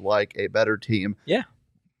looked like a better team. Yeah.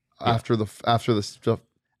 After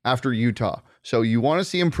Utah. So you want to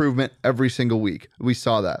see improvement every single week. We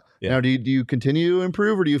saw that. Yeah. Now, do you continue to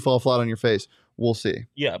improve or do you fall flat on your face? We'll see.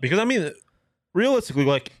 Yeah, because I mean, realistically,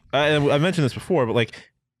 like I mentioned this before, but like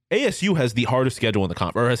ASU has the hardest schedule in the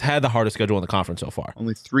conference, or has had the hardest schedule in the conference so far.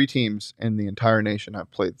 Only 3 teams in the entire nation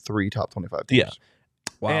have played 3 top 25 teams. Yeah.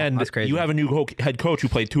 Wow, and that's crazy. you have a new head coach who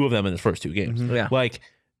played 2 of them in his first 2 games. Mhm. Yeah. Like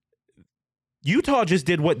Utah just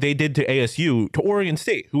did what they did to ASU to Oregon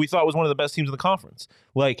State, who we thought was one of the best teams in the conference.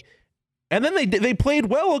 Like, and then they played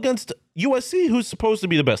well against USC, who's supposed to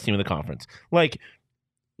be the best team in the conference. Like,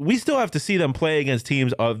 we still have to see them play against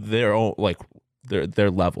teams of their own, like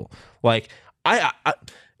their level. Like, I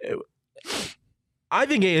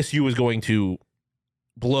think ASU is going to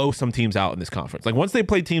blow some teams out in this conference. Like, once they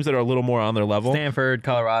play teams that are a little more on their level, Stanford,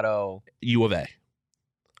 Colorado, U of A.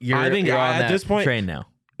 I think you're on at that this point train now.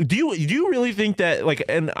 Do you really think that, like,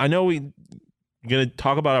 and I know we're gonna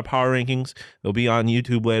talk about our power rankings, they'll be on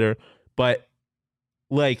YouTube later, but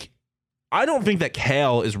like, I don't think that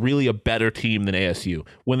Cal is really a better team than ASU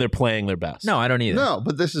when they're playing their best. No, I don't either. No,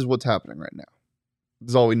 but this is what's happening right now. This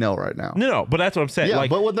is all we know right now. no, but that's what I'm saying. Yeah, like,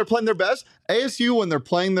 but when they're playing their best, ASU when they're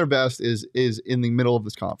playing their best is in the middle of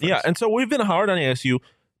this conference. yeah, and so we've been hard on ASU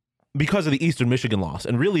because of the Eastern Michigan loss,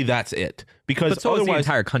 and really that's it. Because But so is the otherwise,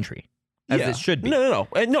 entire country, as yeah. it should be. No,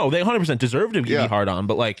 they 100% deserve to be Yeah. hard on,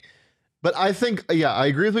 but like, But I think, I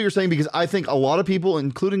agree with what you're saying because I think a lot of people,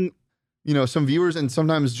 including, some viewers and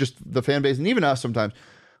sometimes just the fan base and even us sometimes,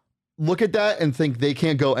 look at that and think they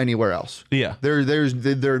can't go anywhere else. yeah, There's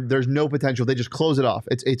no potential. They just close it off.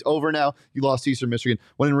 It's over now. You lost to Eastern Michigan.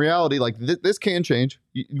 When in reality, like this can change,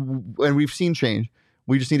 and we've seen change.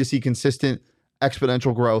 We just need to see consistent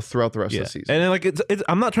exponential growth throughout the rest of the season. And then, like, it's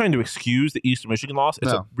I'm not trying to excuse the Eastern Michigan loss.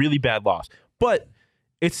 It's a No. really bad loss, but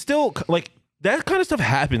it's still like that kind of stuff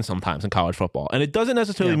happens sometimes in college football, and it doesn't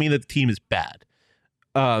necessarily mean that the team is bad.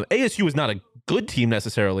 ASU is not a good team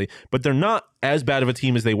necessarily, but they're not as bad of a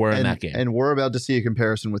team as they were in that game. And we're about to see a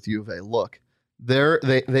comparison with U of A. Look,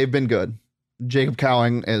 they've been good. Jacob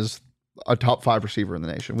Cowing is a top 5 receiver in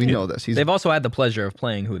the nation. We know this. They've also had the pleasure of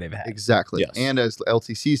playing who they've had. Exactly. Yes. And as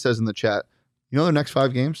LTC says in the chat, their next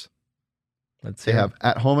 5 games? Let's They have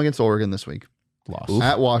at home against Oregon this week. Loss.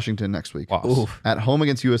 At Washington next week. Loss. Oof. At home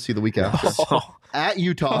against USC the week after. At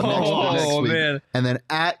Utah next week. man. And then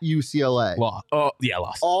at UCLA. Loss. Oh, yeah,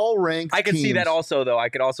 loss. All ranked I can see teams. that also, though. I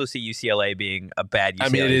could also see UCLA being a bad UCLA. I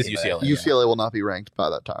mean, it is team. UCLA. UCLA will not be ranked by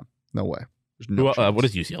that time. No way. There's no Well, chance. what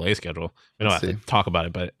is UCLA's schedule? We don't Let's have to see. talk about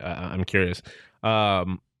it, but I'm curious.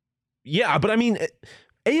 Yeah, but I mean,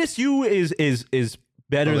 ASU is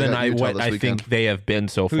better Oh, they than got Utah this I weekend. think they have been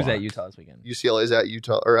so Who's far. at Utah this weekend? UCLA is at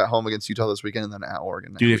Utah or at home against Utah this weekend and then at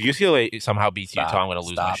Oregon. Dude, next if UCLA somehow beats Utah, I'm going to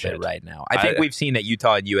lose my Stop shit. it right now. I think we've seen that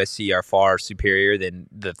Utah and USC are far superior than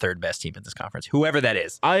the third best team in this conference, whoever that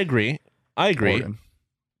is. I agree. Oregon.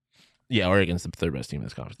 Yeah, Oregon's the third best team in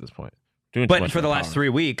this conference at this point. Doing too But much for the power. last 3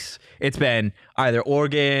 weeks, it's been either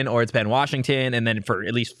Oregon or it's been Washington, and then for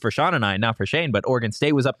at least for Shaun and I, not for Shane, but Oregon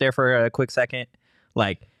State was up there for a quick second.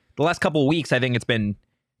 Like the last couple of weeks, I think it's been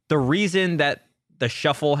the reason that the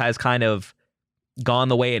shuffle has kind of gone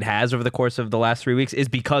the way it has over the course of the last 3 weeks is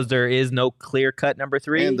because there is no clear cut number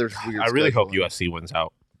 3. And there's weird I really hope scheduling. USC wins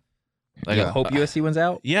out. I Yeah. hope USC wins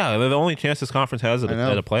out. Yeah, they're the only chance this conference has at I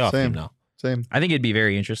know. a playoff Same. team now. Same. I think it'd be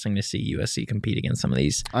very interesting to see USC compete against some of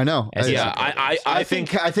these. I know. SEC Yeah, I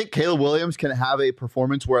think I think Caleb Williams can have a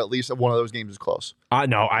performance where at least one of those games is close.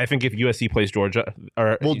 no. I think if USC plays Georgia,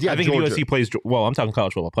 or Well, yeah, I think Georgia. if USC plays, well, I'm talking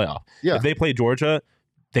college football playoff. Yeah. If they play Georgia,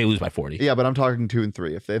 they lose by 40. Yeah, but I'm talking 2 and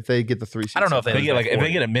 3. If they get the 3 seeds. I don't know if If they they get lose by if they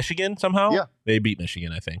 40. get a Michigan somehow, Yeah. they beat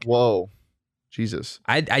Michigan. I think, Whoa, Jesus.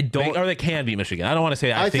 I don't. or they can beat Michigan. I don't want to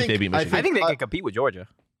say I think they beat Michigan. I think they I- can compete with Georgia.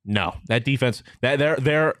 No, that defense, that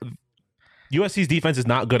their USC's defense is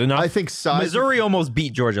not good enough. I think size. Missouri almost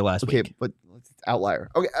beat Georgia last Okay, week. but it's outlier.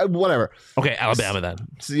 Okay, whatever. Okay, Alabama then.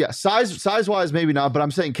 So yeah, size wise maybe not, but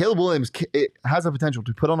I'm saying Caleb Williams it has the potential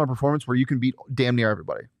to put on a performance where you can beat damn near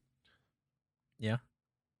everybody.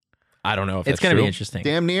 I don't know if It's going going to to be interesting.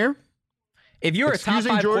 Damn near. If you're a top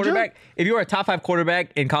Excusing 5 Georgia? quarterback, if you're a top 5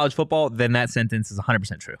 quarterback in college football, then that sentence is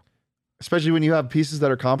 100% true. Especially when you have pieces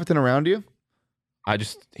that are competent around you.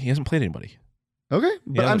 He hasn't played anybody. Okay,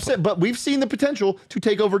 but Yeah, I'm saying, but we've seen the potential to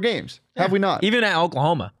take over games, have we not? Even at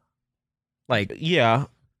Oklahoma. Like, Yeah,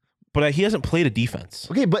 but he hasn't played a defense.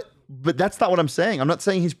 Okay, but But that's not what I'm saying. I'm not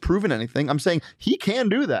saying he's proven anything. I'm saying he can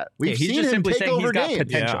do that. We've he's seen just him simply take saying he's over got games.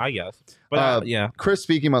 potential. Yeah, I guess. But Chris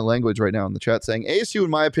speaking my language right now in the chat saying ASU, in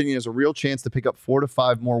my opinion, has a real chance to pick up 4 to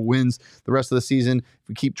 5 more wins the rest of the season if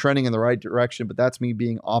we keep trending in the right direction. But that's me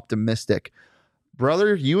being optimistic.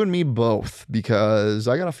 Brother, you and me both, because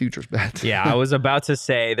I got a futures bet. Yeah, I was about to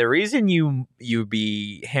say the reason you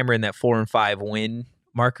be hammering that 4 and 5 win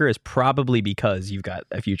marker is probably because you've got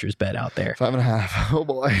a futures bet out there. 5.5. Oh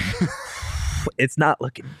boy. It's not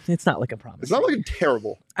looking promising. It's not looking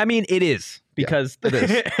terrible. I mean, it is because it is.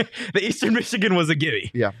 the Eastern Michigan was a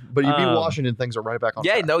gimme. Yeah, but you beat Washington, things are right back on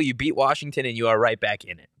track. No, you beat Washington and you are right back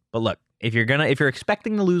in it. But look, if you're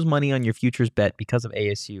expecting to lose money on your futures bet because of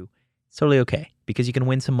ASU, it's totally okay because you can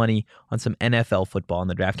win some money on some NFL football on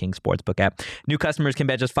the DraftKings Sportsbook app. New customers can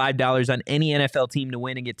bet just $5 on any NFL team to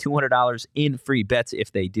win and get $200 in free bets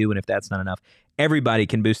if they do. And if that's not enough, everybody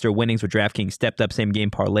can boost their winnings with DraftKings stepped up same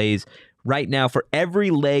game parlays. Right now, for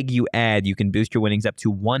every leg you add, you can boost your winnings up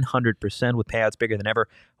to 100% with payouts bigger than ever.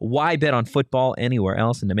 Why bet on football anywhere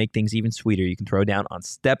else? And to make things even sweeter, you can throw down on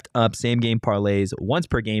stepped up same game parlays once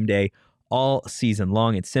per game day all season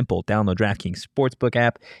long. It's simple. Download DraftKings Sportsbook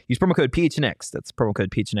app. Use promo code PHNX. That's promo code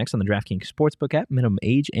PHNX on the DraftKings Sportsbook app. Minimum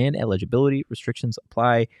age and eligibility restrictions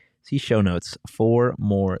apply. See show notes for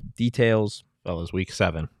more details. Fellas, week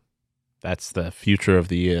 7. That's the future of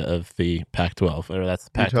the Pac-12, or that's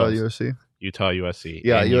the Pac-12. Utah, USC. USC.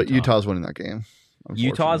 Yeah, Utah's winning that game.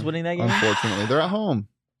 Utah's winning that game? Unfortunately. They're at home.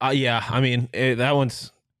 Yeah, I mean, that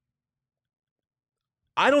one's...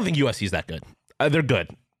 I don't think USC's that good. They're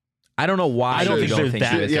good. I don't know why. I don't think they're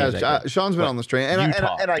that good. Yeah, Sean's been on this train,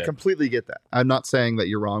 and I completely get that. I'm not saying that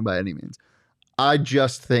you're wrong by any means. I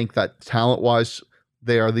just think that talent-wise,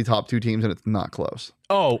 they are the top 2 teams, and it's not close.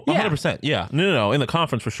 Oh, 100%. Yeah. No. In the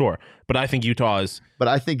conference for sure. But I think Utah is... But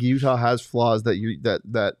I think Utah has flaws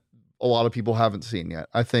that a lot of people haven't seen yet.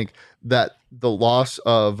 I think that the loss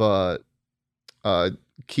of Keithy,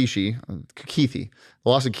 the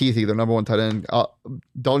loss of Keithy, their number 1 tight end,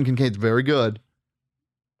 Dalton Kincaid's very good.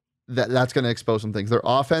 That's going to expose some things. Their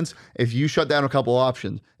offense, if you shut down a couple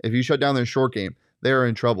options, if you shut down their short game, they are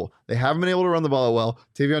in trouble. They haven't been able to run the ball well.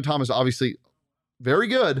 Tavion Thomas, obviously, very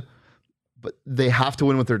good, but they have to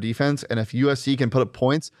win with their defense. And if USC can put up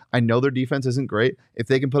points, I know their defense isn't great. If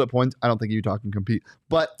they can put up points, I don't think Utah can compete.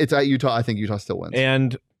 But it's at Utah. I think Utah still wins.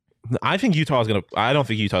 And I think I don't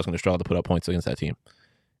think Utah's going to struggle to put up points against that team.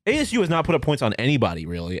 ASU has not put up points on anybody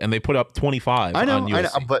really, and they put up 25. I know, on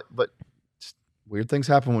USC. but weird things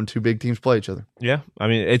happen when 2 big teams play each other. Yeah, I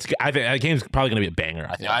mean, I think that game's probably going to be a banger.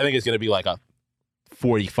 I think it's going to be like a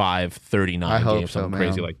 45-39 game, something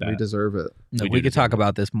crazy like that. We deserve it. No, we could talk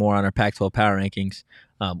about this more on our Pac-12 Power Rankings,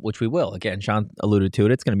 which we will. Again, Sean alluded to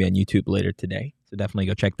it. It's going to be on YouTube later today, so definitely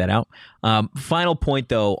go check that out. Final point,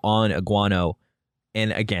 though, on Aguano,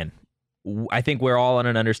 and again, I think we're all on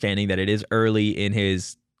an understanding that it is early in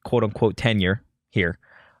his quote-unquote tenure here,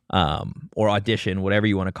 or audition, whatever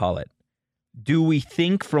you want to call it. Do we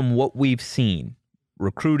think from what we've seen,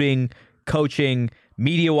 recruiting, coaching,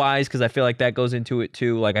 media-wise, because I feel like that goes into it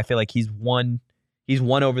too, like I feel like he's won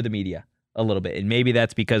over the media a little bit, and maybe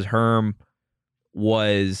that's because Herm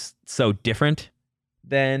was so different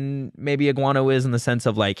than maybe Aguano is in the sense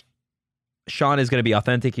of like Shaun is going to be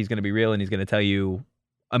authentic, he's going to be real, and he's going to tell you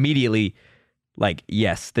immediately like,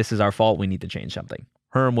 yes, this is our fault, we need to change something.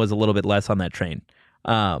 Herm was a little bit less on that train.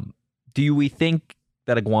 Do we think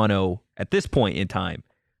that Aguano at this point in time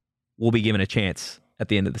will be given a chance at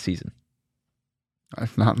the end of the season?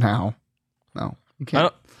 Not now. No, you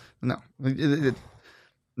can't. No,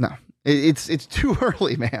 no. It's too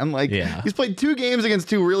early, man. Like he's played 2 games against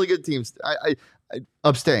 2 really good teams. I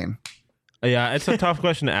abstain. Yeah, it's a tough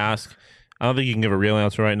question to ask. I don't think you can give a real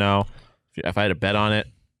answer right now. If I had to bet on it,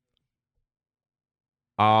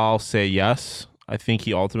 I'll say yes. I think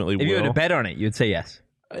he ultimately will. If you had to bet on it, you'd say yes.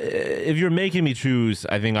 If you're making me choose,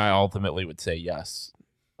 I think I ultimately would say yes.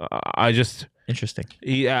 Interesting.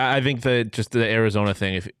 I think that just the Arizona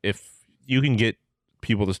thing, if you can get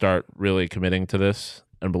people to start really committing to this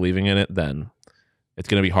and believing in it, then it's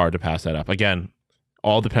going to be hard to pass that up. Again,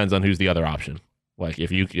 all depends on who's the other option. Like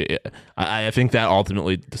I think that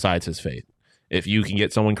ultimately decides his fate. If you can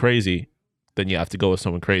get someone crazy, then you have to go with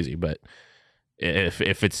someone crazy. But if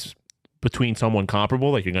it's between someone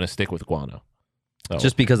comparable, like you're going to stick with Aguano. So.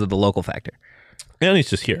 Just because of the local factor. And he's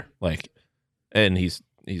just here. And he's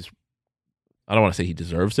I don't want to say he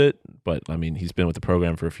deserves it, but I mean, he's been with the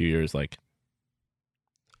program for a few years. Like,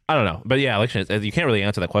 I don't know, but yeah, like you can't really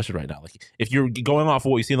answer that question right now. Like if you're going off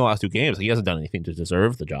of what you see in the last 2 games, he hasn't done anything to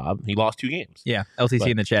deserve the job. He lost 2 games. Yeah, LTC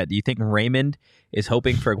in the chat. Do you think Raymond is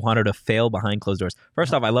hoping for Aguano to fail behind closed doors?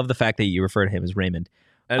 First off, I love the fact that you refer to him as Raymond.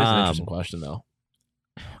 That is an interesting question, though.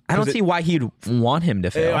 I don't see why he'd want him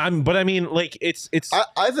to fail. But I mean, like it's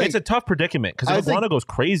I think it's a tough predicament because if Aguano goes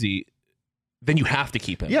crazy, then you have to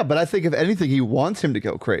keep him. Yeah, but I think if anything, he wants him to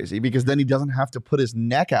go crazy because then he doesn't have to put his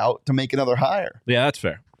neck out to make another hire. Yeah, that's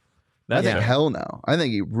fair. I think hell no. I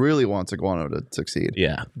think he really wants Aguano to succeed.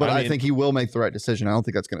 Yeah, but I think he will make the right decision. I don't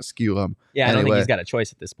think that's going to skew him. Yeah, I don't think he's got a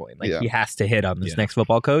choice at this point. Like he has to hit on this next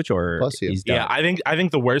football coach, or he's done. Yeah, I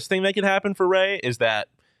think the worst thing that could happen for Ray is that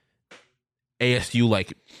ASU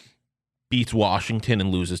like beats Washington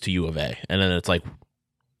and loses to U of A, and then it's like,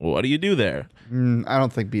 what do you do there? I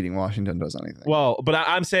don't think beating Washington does anything. Well, but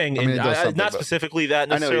I'm saying, not specifically that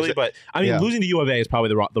necessarily, but I mean, losing to U of A is probably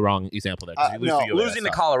the wrong example there. Losing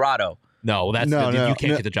to Colorado. No, that's you can't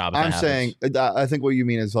get the job. I'm saying, I think what you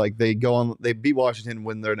mean is like they beat Washington,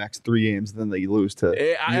 win their next 3 games, then they lose to.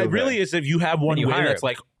 It really is if you have one win that's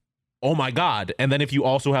like, oh my god, and then if you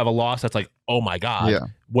also have a loss that's like, oh my god,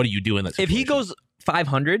 what do you do in that situation? If he goes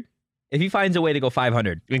 500, if he finds a way to go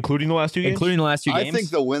 500, including the last 2 games, I think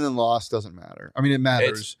the win and loss doesn't matter. I mean, it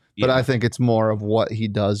matters, but I think it's more of what he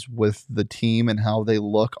does with the team and how they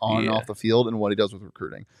look on and off the field, and what he does with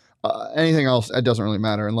recruiting. Anything else, it doesn't really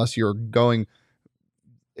matter unless you're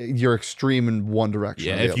extreme in one direction.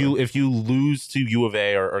 Yeah, if you lose to U of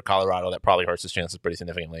A or Colorado, that probably hurts his chances pretty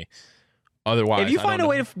significantly. Otherwise, if you find a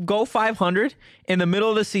way to go 500 in the middle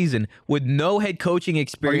of the season with no head coaching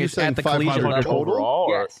experience at the collegiate level overall,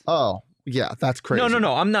 yes. Oh, yeah, that's crazy.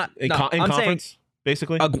 No, I'm not. In I'm conference, saying,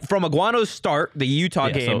 basically, from Aguano's start, the Utah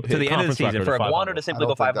game, to the end of the season, for Aguano to simply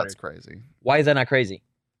go 500. That's crazy. Why is that not crazy?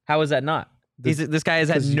 How is that not? This guy has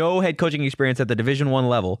had no head coaching experience at the Division I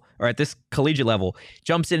level or at this collegiate level.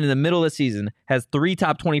 Jumps in the middle of the season, has 3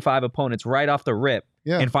 top 25 opponents right off the rip,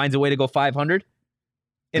 and finds a way to go 500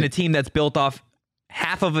 in a team that's built off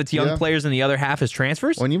half of its young players and the other half is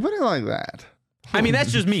transfers. When you put it like that, I mean,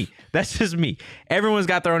 that's just me. That's just me. Everyone's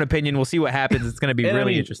got their own opinion. We'll see what happens. It's going to be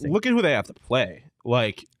really interesting. Look at who they have to play.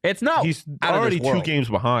 Like it's not. He's already 2 games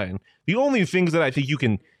behind. The only things that I think you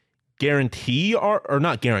can guarantee or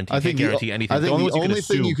not guarantee. I think guarantee anything. I think the only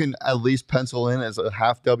thing you can at least pencil in as a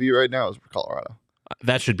half W right now is Colorado.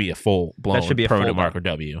 That should be a full blown permanent marker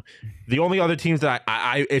W. The only other teams that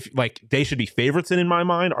I if like they should be favorites in my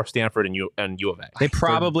mind are Stanford and U of A. They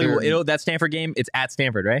probably will. That Stanford game, it's at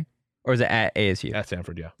Stanford, right? Or is it at ASU? At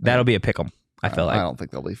Stanford, yeah. That'll be a pick 'em. I feel like. I don't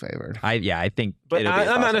think they'll be favored. I think. But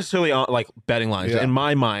I'm not necessarily on like betting lines. In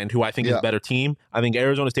my mind, who I think is a better team, I think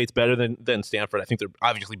Arizona State's better than Stanford. I think they're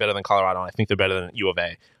obviously better than Colorado, and I think they're better than U of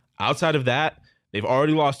A. Outside of that, they've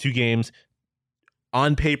already lost 2 games.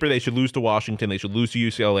 On paper, they should lose to Washington. They should lose to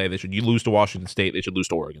UCLA. They should lose to Washington State. They should lose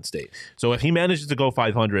to Oregon State. So if he manages to go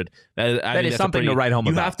 500, that is something to write home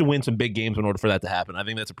about. You have to win some big games in order for that to happen. I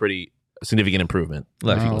think that's a pretty significant improvement.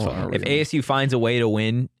 Look, if ASU finds a way to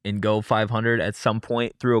win and go 500 at some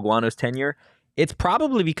point through Aguano's tenure, it's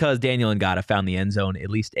probably because Daniel Ngata found the end zone at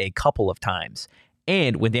least a couple of times.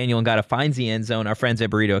 And when Daniel Ngata finds the end zone, our friends at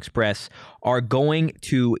Burrito Express are going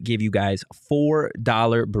to give you guys $4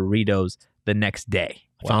 burritos the next day.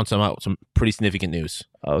 Found some pretty significant news.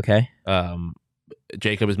 Okay.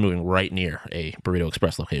 Jacob is moving right near a Burrito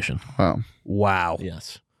Express location. Wow.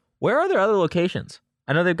 Yes. Where are there other locations?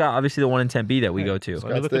 I know they've got obviously the one in Tempe that we go to.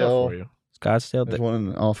 Let me look it up for you. Scottsdale. There's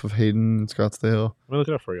one off of Hayden, Scottsdale. Let me look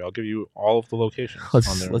it up for you. I'll give you all of the locations on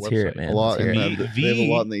their let's website. hear it, man. A lot. They have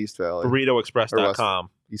a lot in the East Valley. BurritoExpress.com.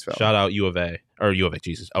 East Valley. Shout out U of A or U of A.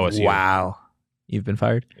 Jesus. OSU. Wow. You've been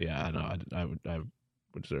fired? Yeah, I know. I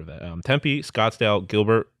would deserve that. Tempe, Scottsdale,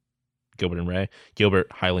 Gilbert and Ray,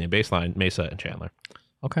 Gilbert, Highly and Baseline, Mesa, and Chandler.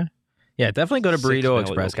 Okay. Yeah, definitely go to Burrito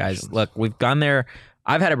Express, guys. Look, we've gone there.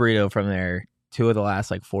 I've had a burrito from there 2 of the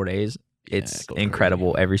last 4 days. It's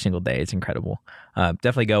incredible every single day. It's incredible.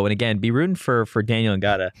 Definitely go. And again, be rooting for Daniel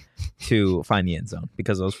Ngata to find the end zone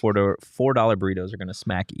because those $4 burritos are going to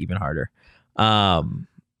smack even harder.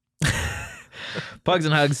 Pugs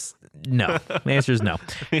and hugs. No. The answer is no.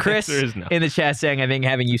 Chris in the chat saying, I think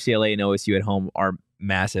having UCLA and OSU at home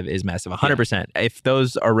is massive. 100%. Yeah. If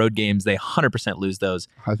those are road games, they 100% lose those.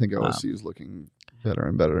 I think OSU is looking better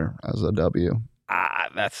and better as a W.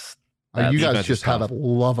 You guys just have a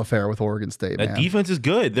love affair with Oregon State, man. That defense is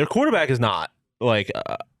good. Their quarterback is not. I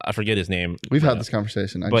forget his name. We've had this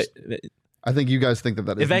conversation. I think you guys think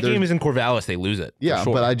that if that game is in Corvallis, they lose it. Yeah,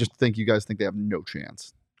 but I just think you guys think they have no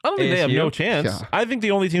chance. I don't think they have no chance. Yeah. I think the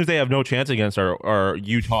only teams they have no chance against are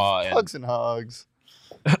Utah and Hugs and hugs.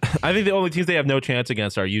 I think the only teams they have no chance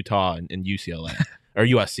against are Utah and UCLA or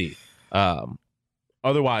USC.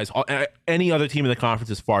 Otherwise, any other team in the conference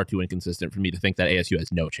is far too inconsistent for me to think that ASU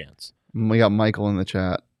has no chance. We got Michael in the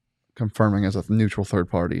chat confirming as a neutral third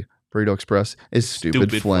party. Burrito Express is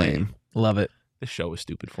stupid flame. Love it. This show is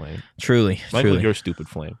stupid flame. Truly. Michael, truly. you're stupid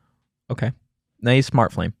flame. Okay. No, he's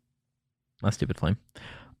smart flame. Not stupid flame.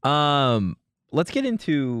 Let's get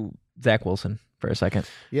into Zach Wilson for a second.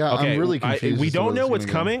 Yeah, Okay, I'm really confused. we as to don't where know this what's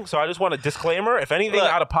is gonna go. coming, so I just want a disclaimer. If anything Look.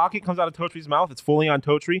 out of pocket comes out of Totre's mouth, it's fully on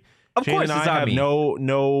Totre. Of Shane course, and it's I on have me.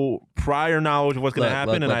 no prior knowledge of what's going to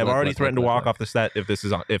happen, and I've already threatened to walk off the set if this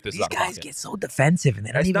is on. If this These is out of guys pocket. get so defensive and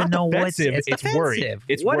they don't It's even not know what's defensive, it's worried. defensive.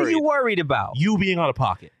 It's what are you worried. worried about? You being out of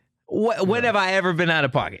pocket. When have I ever been out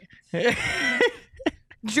of pocket?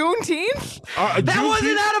 Juneteenth? That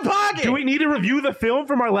wasn't out of pocket. Do we need to review the film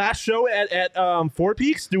from our last show at Four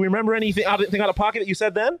Peaks? Do we remember anything out of pocket that you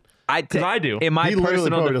said then? Because I do. In my He literally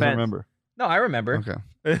personal probably doesn't defense. remember. No, I remember.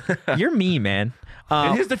 Okay. You're mean, man.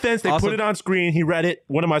 In his defense, they also- put it on screen. He read it.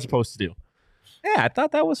 What am I supposed to do? Yeah, I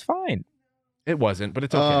thought that was fine. It wasn't, but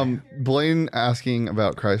it's okay. Blaine asking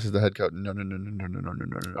about Christ as the head coach. No.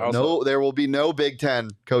 Also- No, there will be no Big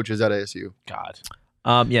Ten coaches at ASU. God.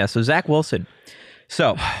 Yeah, so Zach Wilson.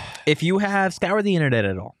 So, if you have scoured the internet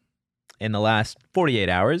at all in the last 48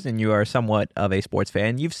 hours and you are somewhat of a sports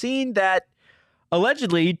fan, you've seen that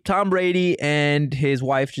allegedly Tom Brady and his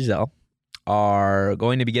wife Giselle are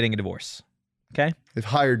going to be getting a divorce. Okay? They've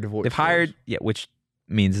hired divorce. They've hired, which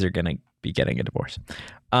means they're going to be getting a divorce.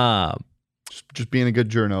 Just being a good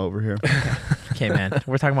journo over here. Okay, man.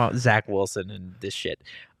 We're talking about Zach Wilson and this shit.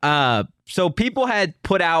 So people had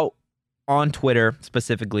put out on Twitter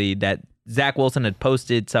specifically that Zach Wilson had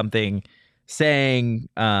posted something saying,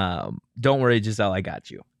 don't worry, Giselle, I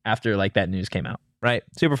got you. After like that news came out, right?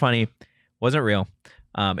 Super funny. Wasn't real.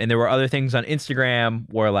 And there were other things on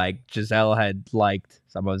Instagram where like Giselle had liked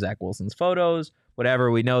some of Zach Wilson's photos,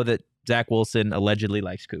 whatever. We know that Zach Wilson allegedly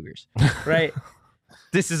likes cougars, right?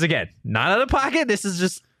 This is, again, not out of pocket. This is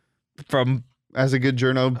just from... As a good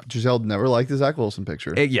journo, Giselle never liked the Zach Wilson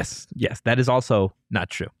picture. Yes, that is also not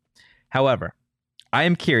true. However, I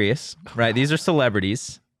am curious, right? These are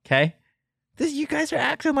celebrities, okay? You guys are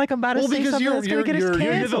acting like I'm about to say something that's going to get us The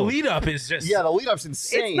canceled. lead up is just Yeah, the lead up's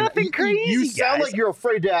insane. It's nothing crazy, You sound guys. like you're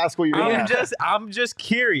afraid to ask what you're I'm asking. just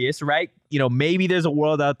curious, right? You know, maybe there's a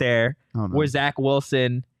world out there Oh, no. where Zach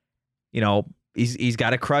Wilson, you know, he's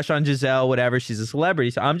got a crush on Giselle, whatever. She's a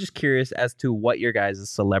celebrity. So I'm just curious as to what your guys'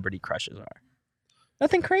 celebrity crushes are.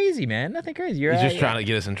 Nothing crazy, man. Nothing crazy. He's just trying to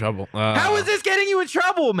get us in trouble. How is this getting you in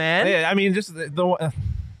trouble, man? Yeah, I mean, just the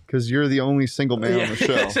Because you're the only single man on the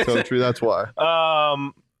show, Coach. That's why.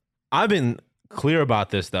 I've been clear about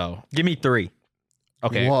this though. Give me 3.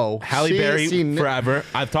 Okay. Whoa. Halle Berry forever.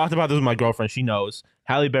 I've talked about this with my girlfriend. She knows.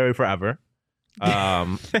 Halle Berry forever.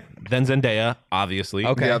 Then Zendaya, obviously.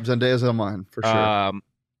 Okay. Yeah, Zendaya's on mine, for sure.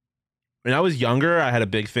 When I was younger, I had a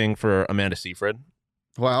big thing for Amanda Seyfried.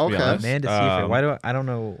 Wow, be okay. honest. Amanda Seyfried. Why I don't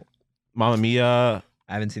know. Mamma Mia.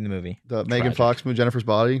 I haven't seen the movie. The Megan Tragic. Fox movie, Jennifer's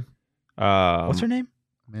Body. What's her name?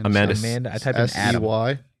 Amanda. Amanda. I typed in Adam. S-E-Y.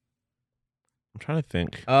 I'm trying to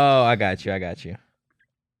think. Oh, I got you.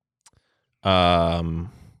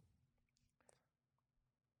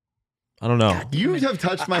 I don't know. You have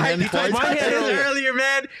touched my hand you touched twice. my hand earlier,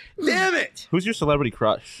 man. Damn it. Who's your celebrity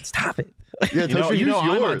crush? Stop it. Yeah, You know, who's I'm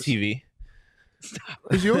on yours? TV.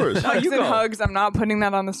 Who's yours? No, Hugs you and go. hugs. I'm not putting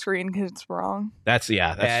that on the screen because it's wrong. That's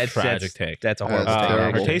a tragic take. That's a That's horrible take.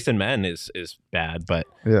 terrible. Her taste in men is bad, but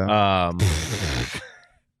Yeah.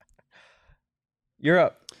 You're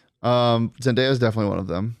up. Zendaya is definitely one of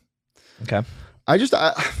them. Okay.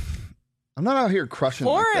 I'm not out here crushing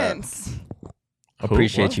like that. Florence.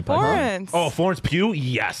 Appreciate you, Pug. Florence. Oh, Florence Pugh.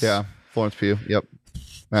 Yes. Yeah, Florence Pugh. Yep,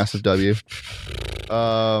 massive W.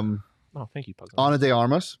 Oh, thank you, Pug. Ana de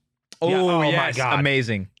Armas. Oh, Yeah, oh my yes. God.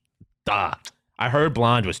 Amazing. Duh. I heard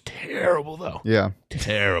Blonde was terrible though. Yeah,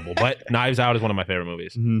 Terrible. But Knives Out is one of my favorite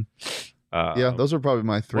movies. Mhm. Yeah, those are probably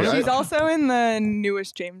my 3. What She's also in the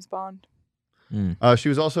newest James Bond. She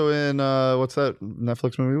was also in what's that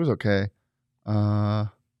Netflix movie? It was okay.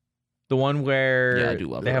 The one where Yeah, I do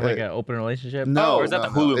love they it. have like an open relationship? No, Or is that no, the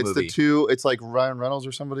Hulu no. It's movie? the two. It's like Ryan Reynolds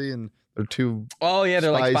or somebody, and they're two. Oh, yeah,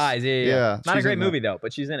 they're like Spies. spies. Yeah. Yeah, Not a she's great in that. movie, though,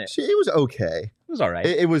 but she's in it. It was okay. It was all right.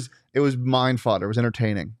 It was mind fodder. It was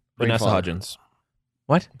entertaining. Brain Vanessa fodder. Hudgens.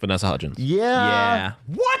 What? Vanessa Hudgens. Yeah.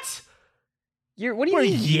 What? What do you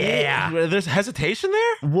mean? Yeah. There's hesitation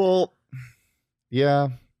there? Well, yeah.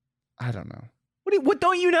 I don't know. What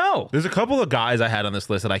don't you know? There's a couple of guys I had on this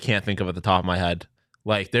list that I can't think of at the top of my head.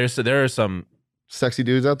 Like there are some Sexy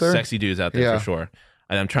dudes out there. sexy dudes out there Yeah. for sure.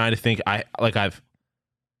 And I'm trying to think I've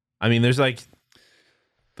I mean, there's like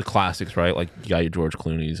the classics, right? Like you got your George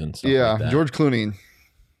Clooney's and stuff Yeah, like that. George Clooney.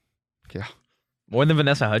 Yeah. More than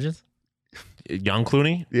Vanessa Hudgens? Young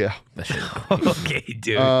Clooney? Yeah. That shit. Okay,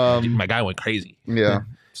 dude. My guy went crazy. Yeah.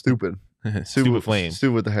 Stupid. Stupid flame.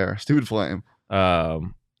 Stupid with the hair. Stupid flame.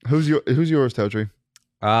 Um, Who's yours, Totri?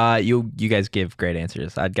 You guys give great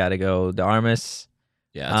answers. I'd got to go De Armas.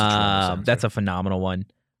 yeah, that's a tremendous answer. That's a phenomenal one.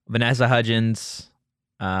 Vanessa Hudgens.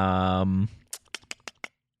 Ariana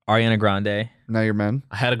Grande. Now you're men.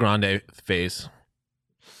 I had a Grande phase.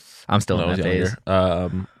 I'm still when I in was that phase.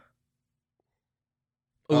 younger.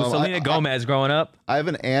 Ooh, Selena Gomez growing up. I have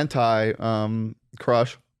an anti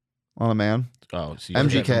crush on a man. Oh, so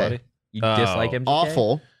MGK. You dislike MGK?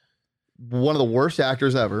 Awful. One of the worst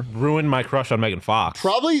actors ever. Ruined my crush on Megan Fox.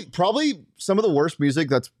 Probably some of the worst music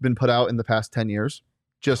that's been put out in the past 10 years.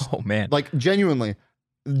 Just Oh man. like genuinely,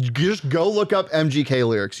 just go look up MGK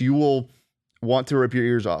lyrics. You will want to rip your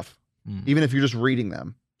ears off, even if you're just reading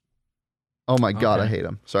them. Oh my God, Okay. I hate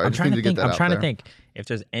him. Sorry, I'm I just trying need to to get think. that I'm out trying there. to think if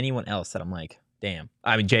there's anyone else that I'm like, damn.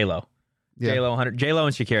 I mean, J-Lo. Yeah. J-Lo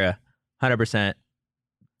and Shakira. 100%.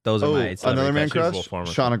 Those are Oh, my celebrity another man Super Bowl crush?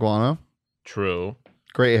 performance. Shaun Aguano. True.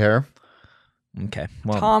 Great hair. Okay.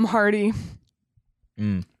 Well, Tom Hardy.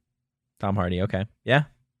 Tom Hardy. Okay. Yeah.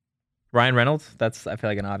 Ryan Reynolds. That's, I feel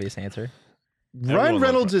like, an obvious answer. Ryan loves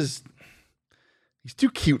Reynolds he's too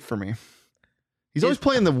cute for me. He's always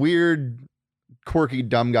playing the weird, quirky,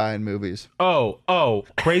 dumb guy in movies. Oh,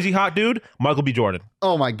 crazy hot dude, Michael B. Jordan.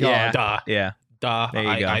 Oh my God. Yeah. Duh. Yeah. There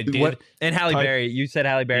you go. I did. What- And Halle Type- Berry. You said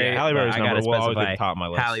Halle Berry. Yeah, Halle but Berry's I gotta number will always be specify at the top of my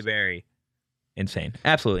list. Halle Berry. Insane.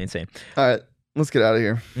 Absolutely insane. All right, let's get out of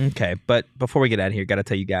here. Okay, but before we get out of here, got to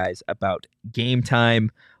tell you guys about Game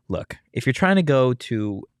Time. Look, if you're trying to go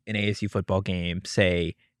to an ASU football game,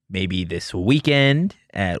 say maybe this weekend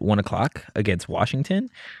at 1 o'clock against Washington,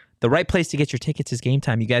 the right place to get your tickets is Game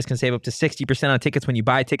Time. You guys can save up to 60% on tickets when you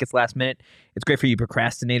buy tickets last minute. It's great for you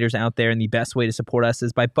procrastinators out there, and the best way to support us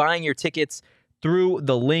is by buying your tickets through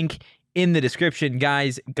the link in the description.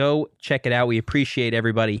 Guys, go check it out. We appreciate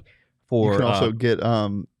everybody for You can also get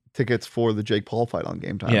tickets for the Jake Paul fight on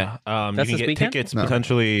Game Time. Yeah, That's you can this get weekend? tickets No.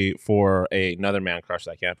 potentially for another man crush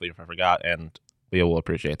that I can't believe I forgot, and Leo will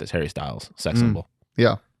appreciate this. Harry Styles, sex symbol.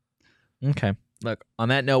 Yeah. Okay. Look, on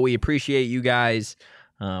that note, we appreciate you guys.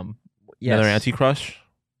 Yes. Another anti-crush,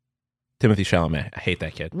 Timothy Chalamet. I hate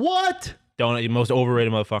that kid. What? Most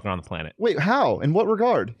overrated motherfucker on the planet. Wait, how? In what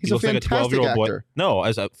regard? He's He a looks like a fantastic 12-year-old boy. actor. No,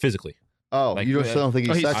 as physically. Oh, Like, you just don't think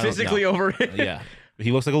Oh, he's he's sexy? physically over it. Yeah,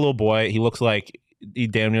 he looks like a little boy. He looks like he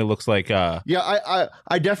damn near looks like Yeah,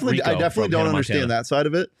 I definitely Rico don't from Hannah understand Montana. that side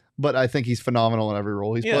of it, but I think he's phenomenal in every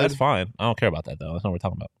role he's yeah, played. that's fine. I don't care about that though. That's not what we're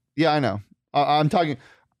talking about. Yeah, I know. I'm talking.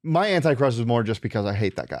 My anti-crush is more just because I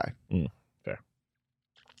hate that guy.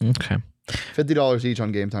 Okay. $50 each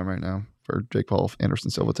on Game Time right now for Jake Paul Anderson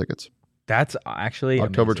Silva tickets. That's actually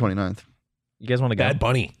October amazing. 29th. You guys want to go? Bad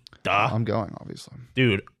Bunny, duh, I'm going, obviously.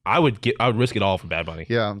 dude. I would risk it all for Bad Bunny.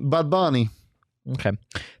 Yeah, Bad Bunny. Okay.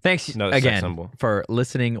 Thanks Another sex again symbol. for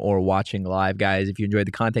listening or watching live, guys. If you enjoyed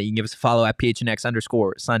the content, you can give us a follow at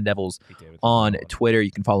PHNX_Sun Devils on Twitter. You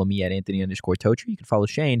can follow me at Anthony_Totri. You can follow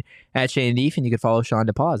Shane at Shane Deef, and you can follow Sean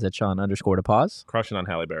DePaz at Sean_DePaz. Crushing on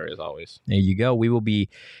Halle Berry as always. There you go. We will be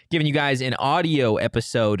giving you guys an audio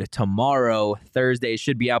episode tomorrow. Thursday. It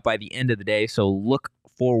should be out by the end of the day, so look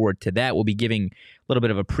forward to that. We'll be giving a little bit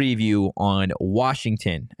of a preview on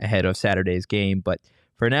Washington ahead of Saturday's game, but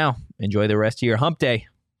for now, enjoy the rest of your hump day.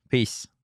 Peace.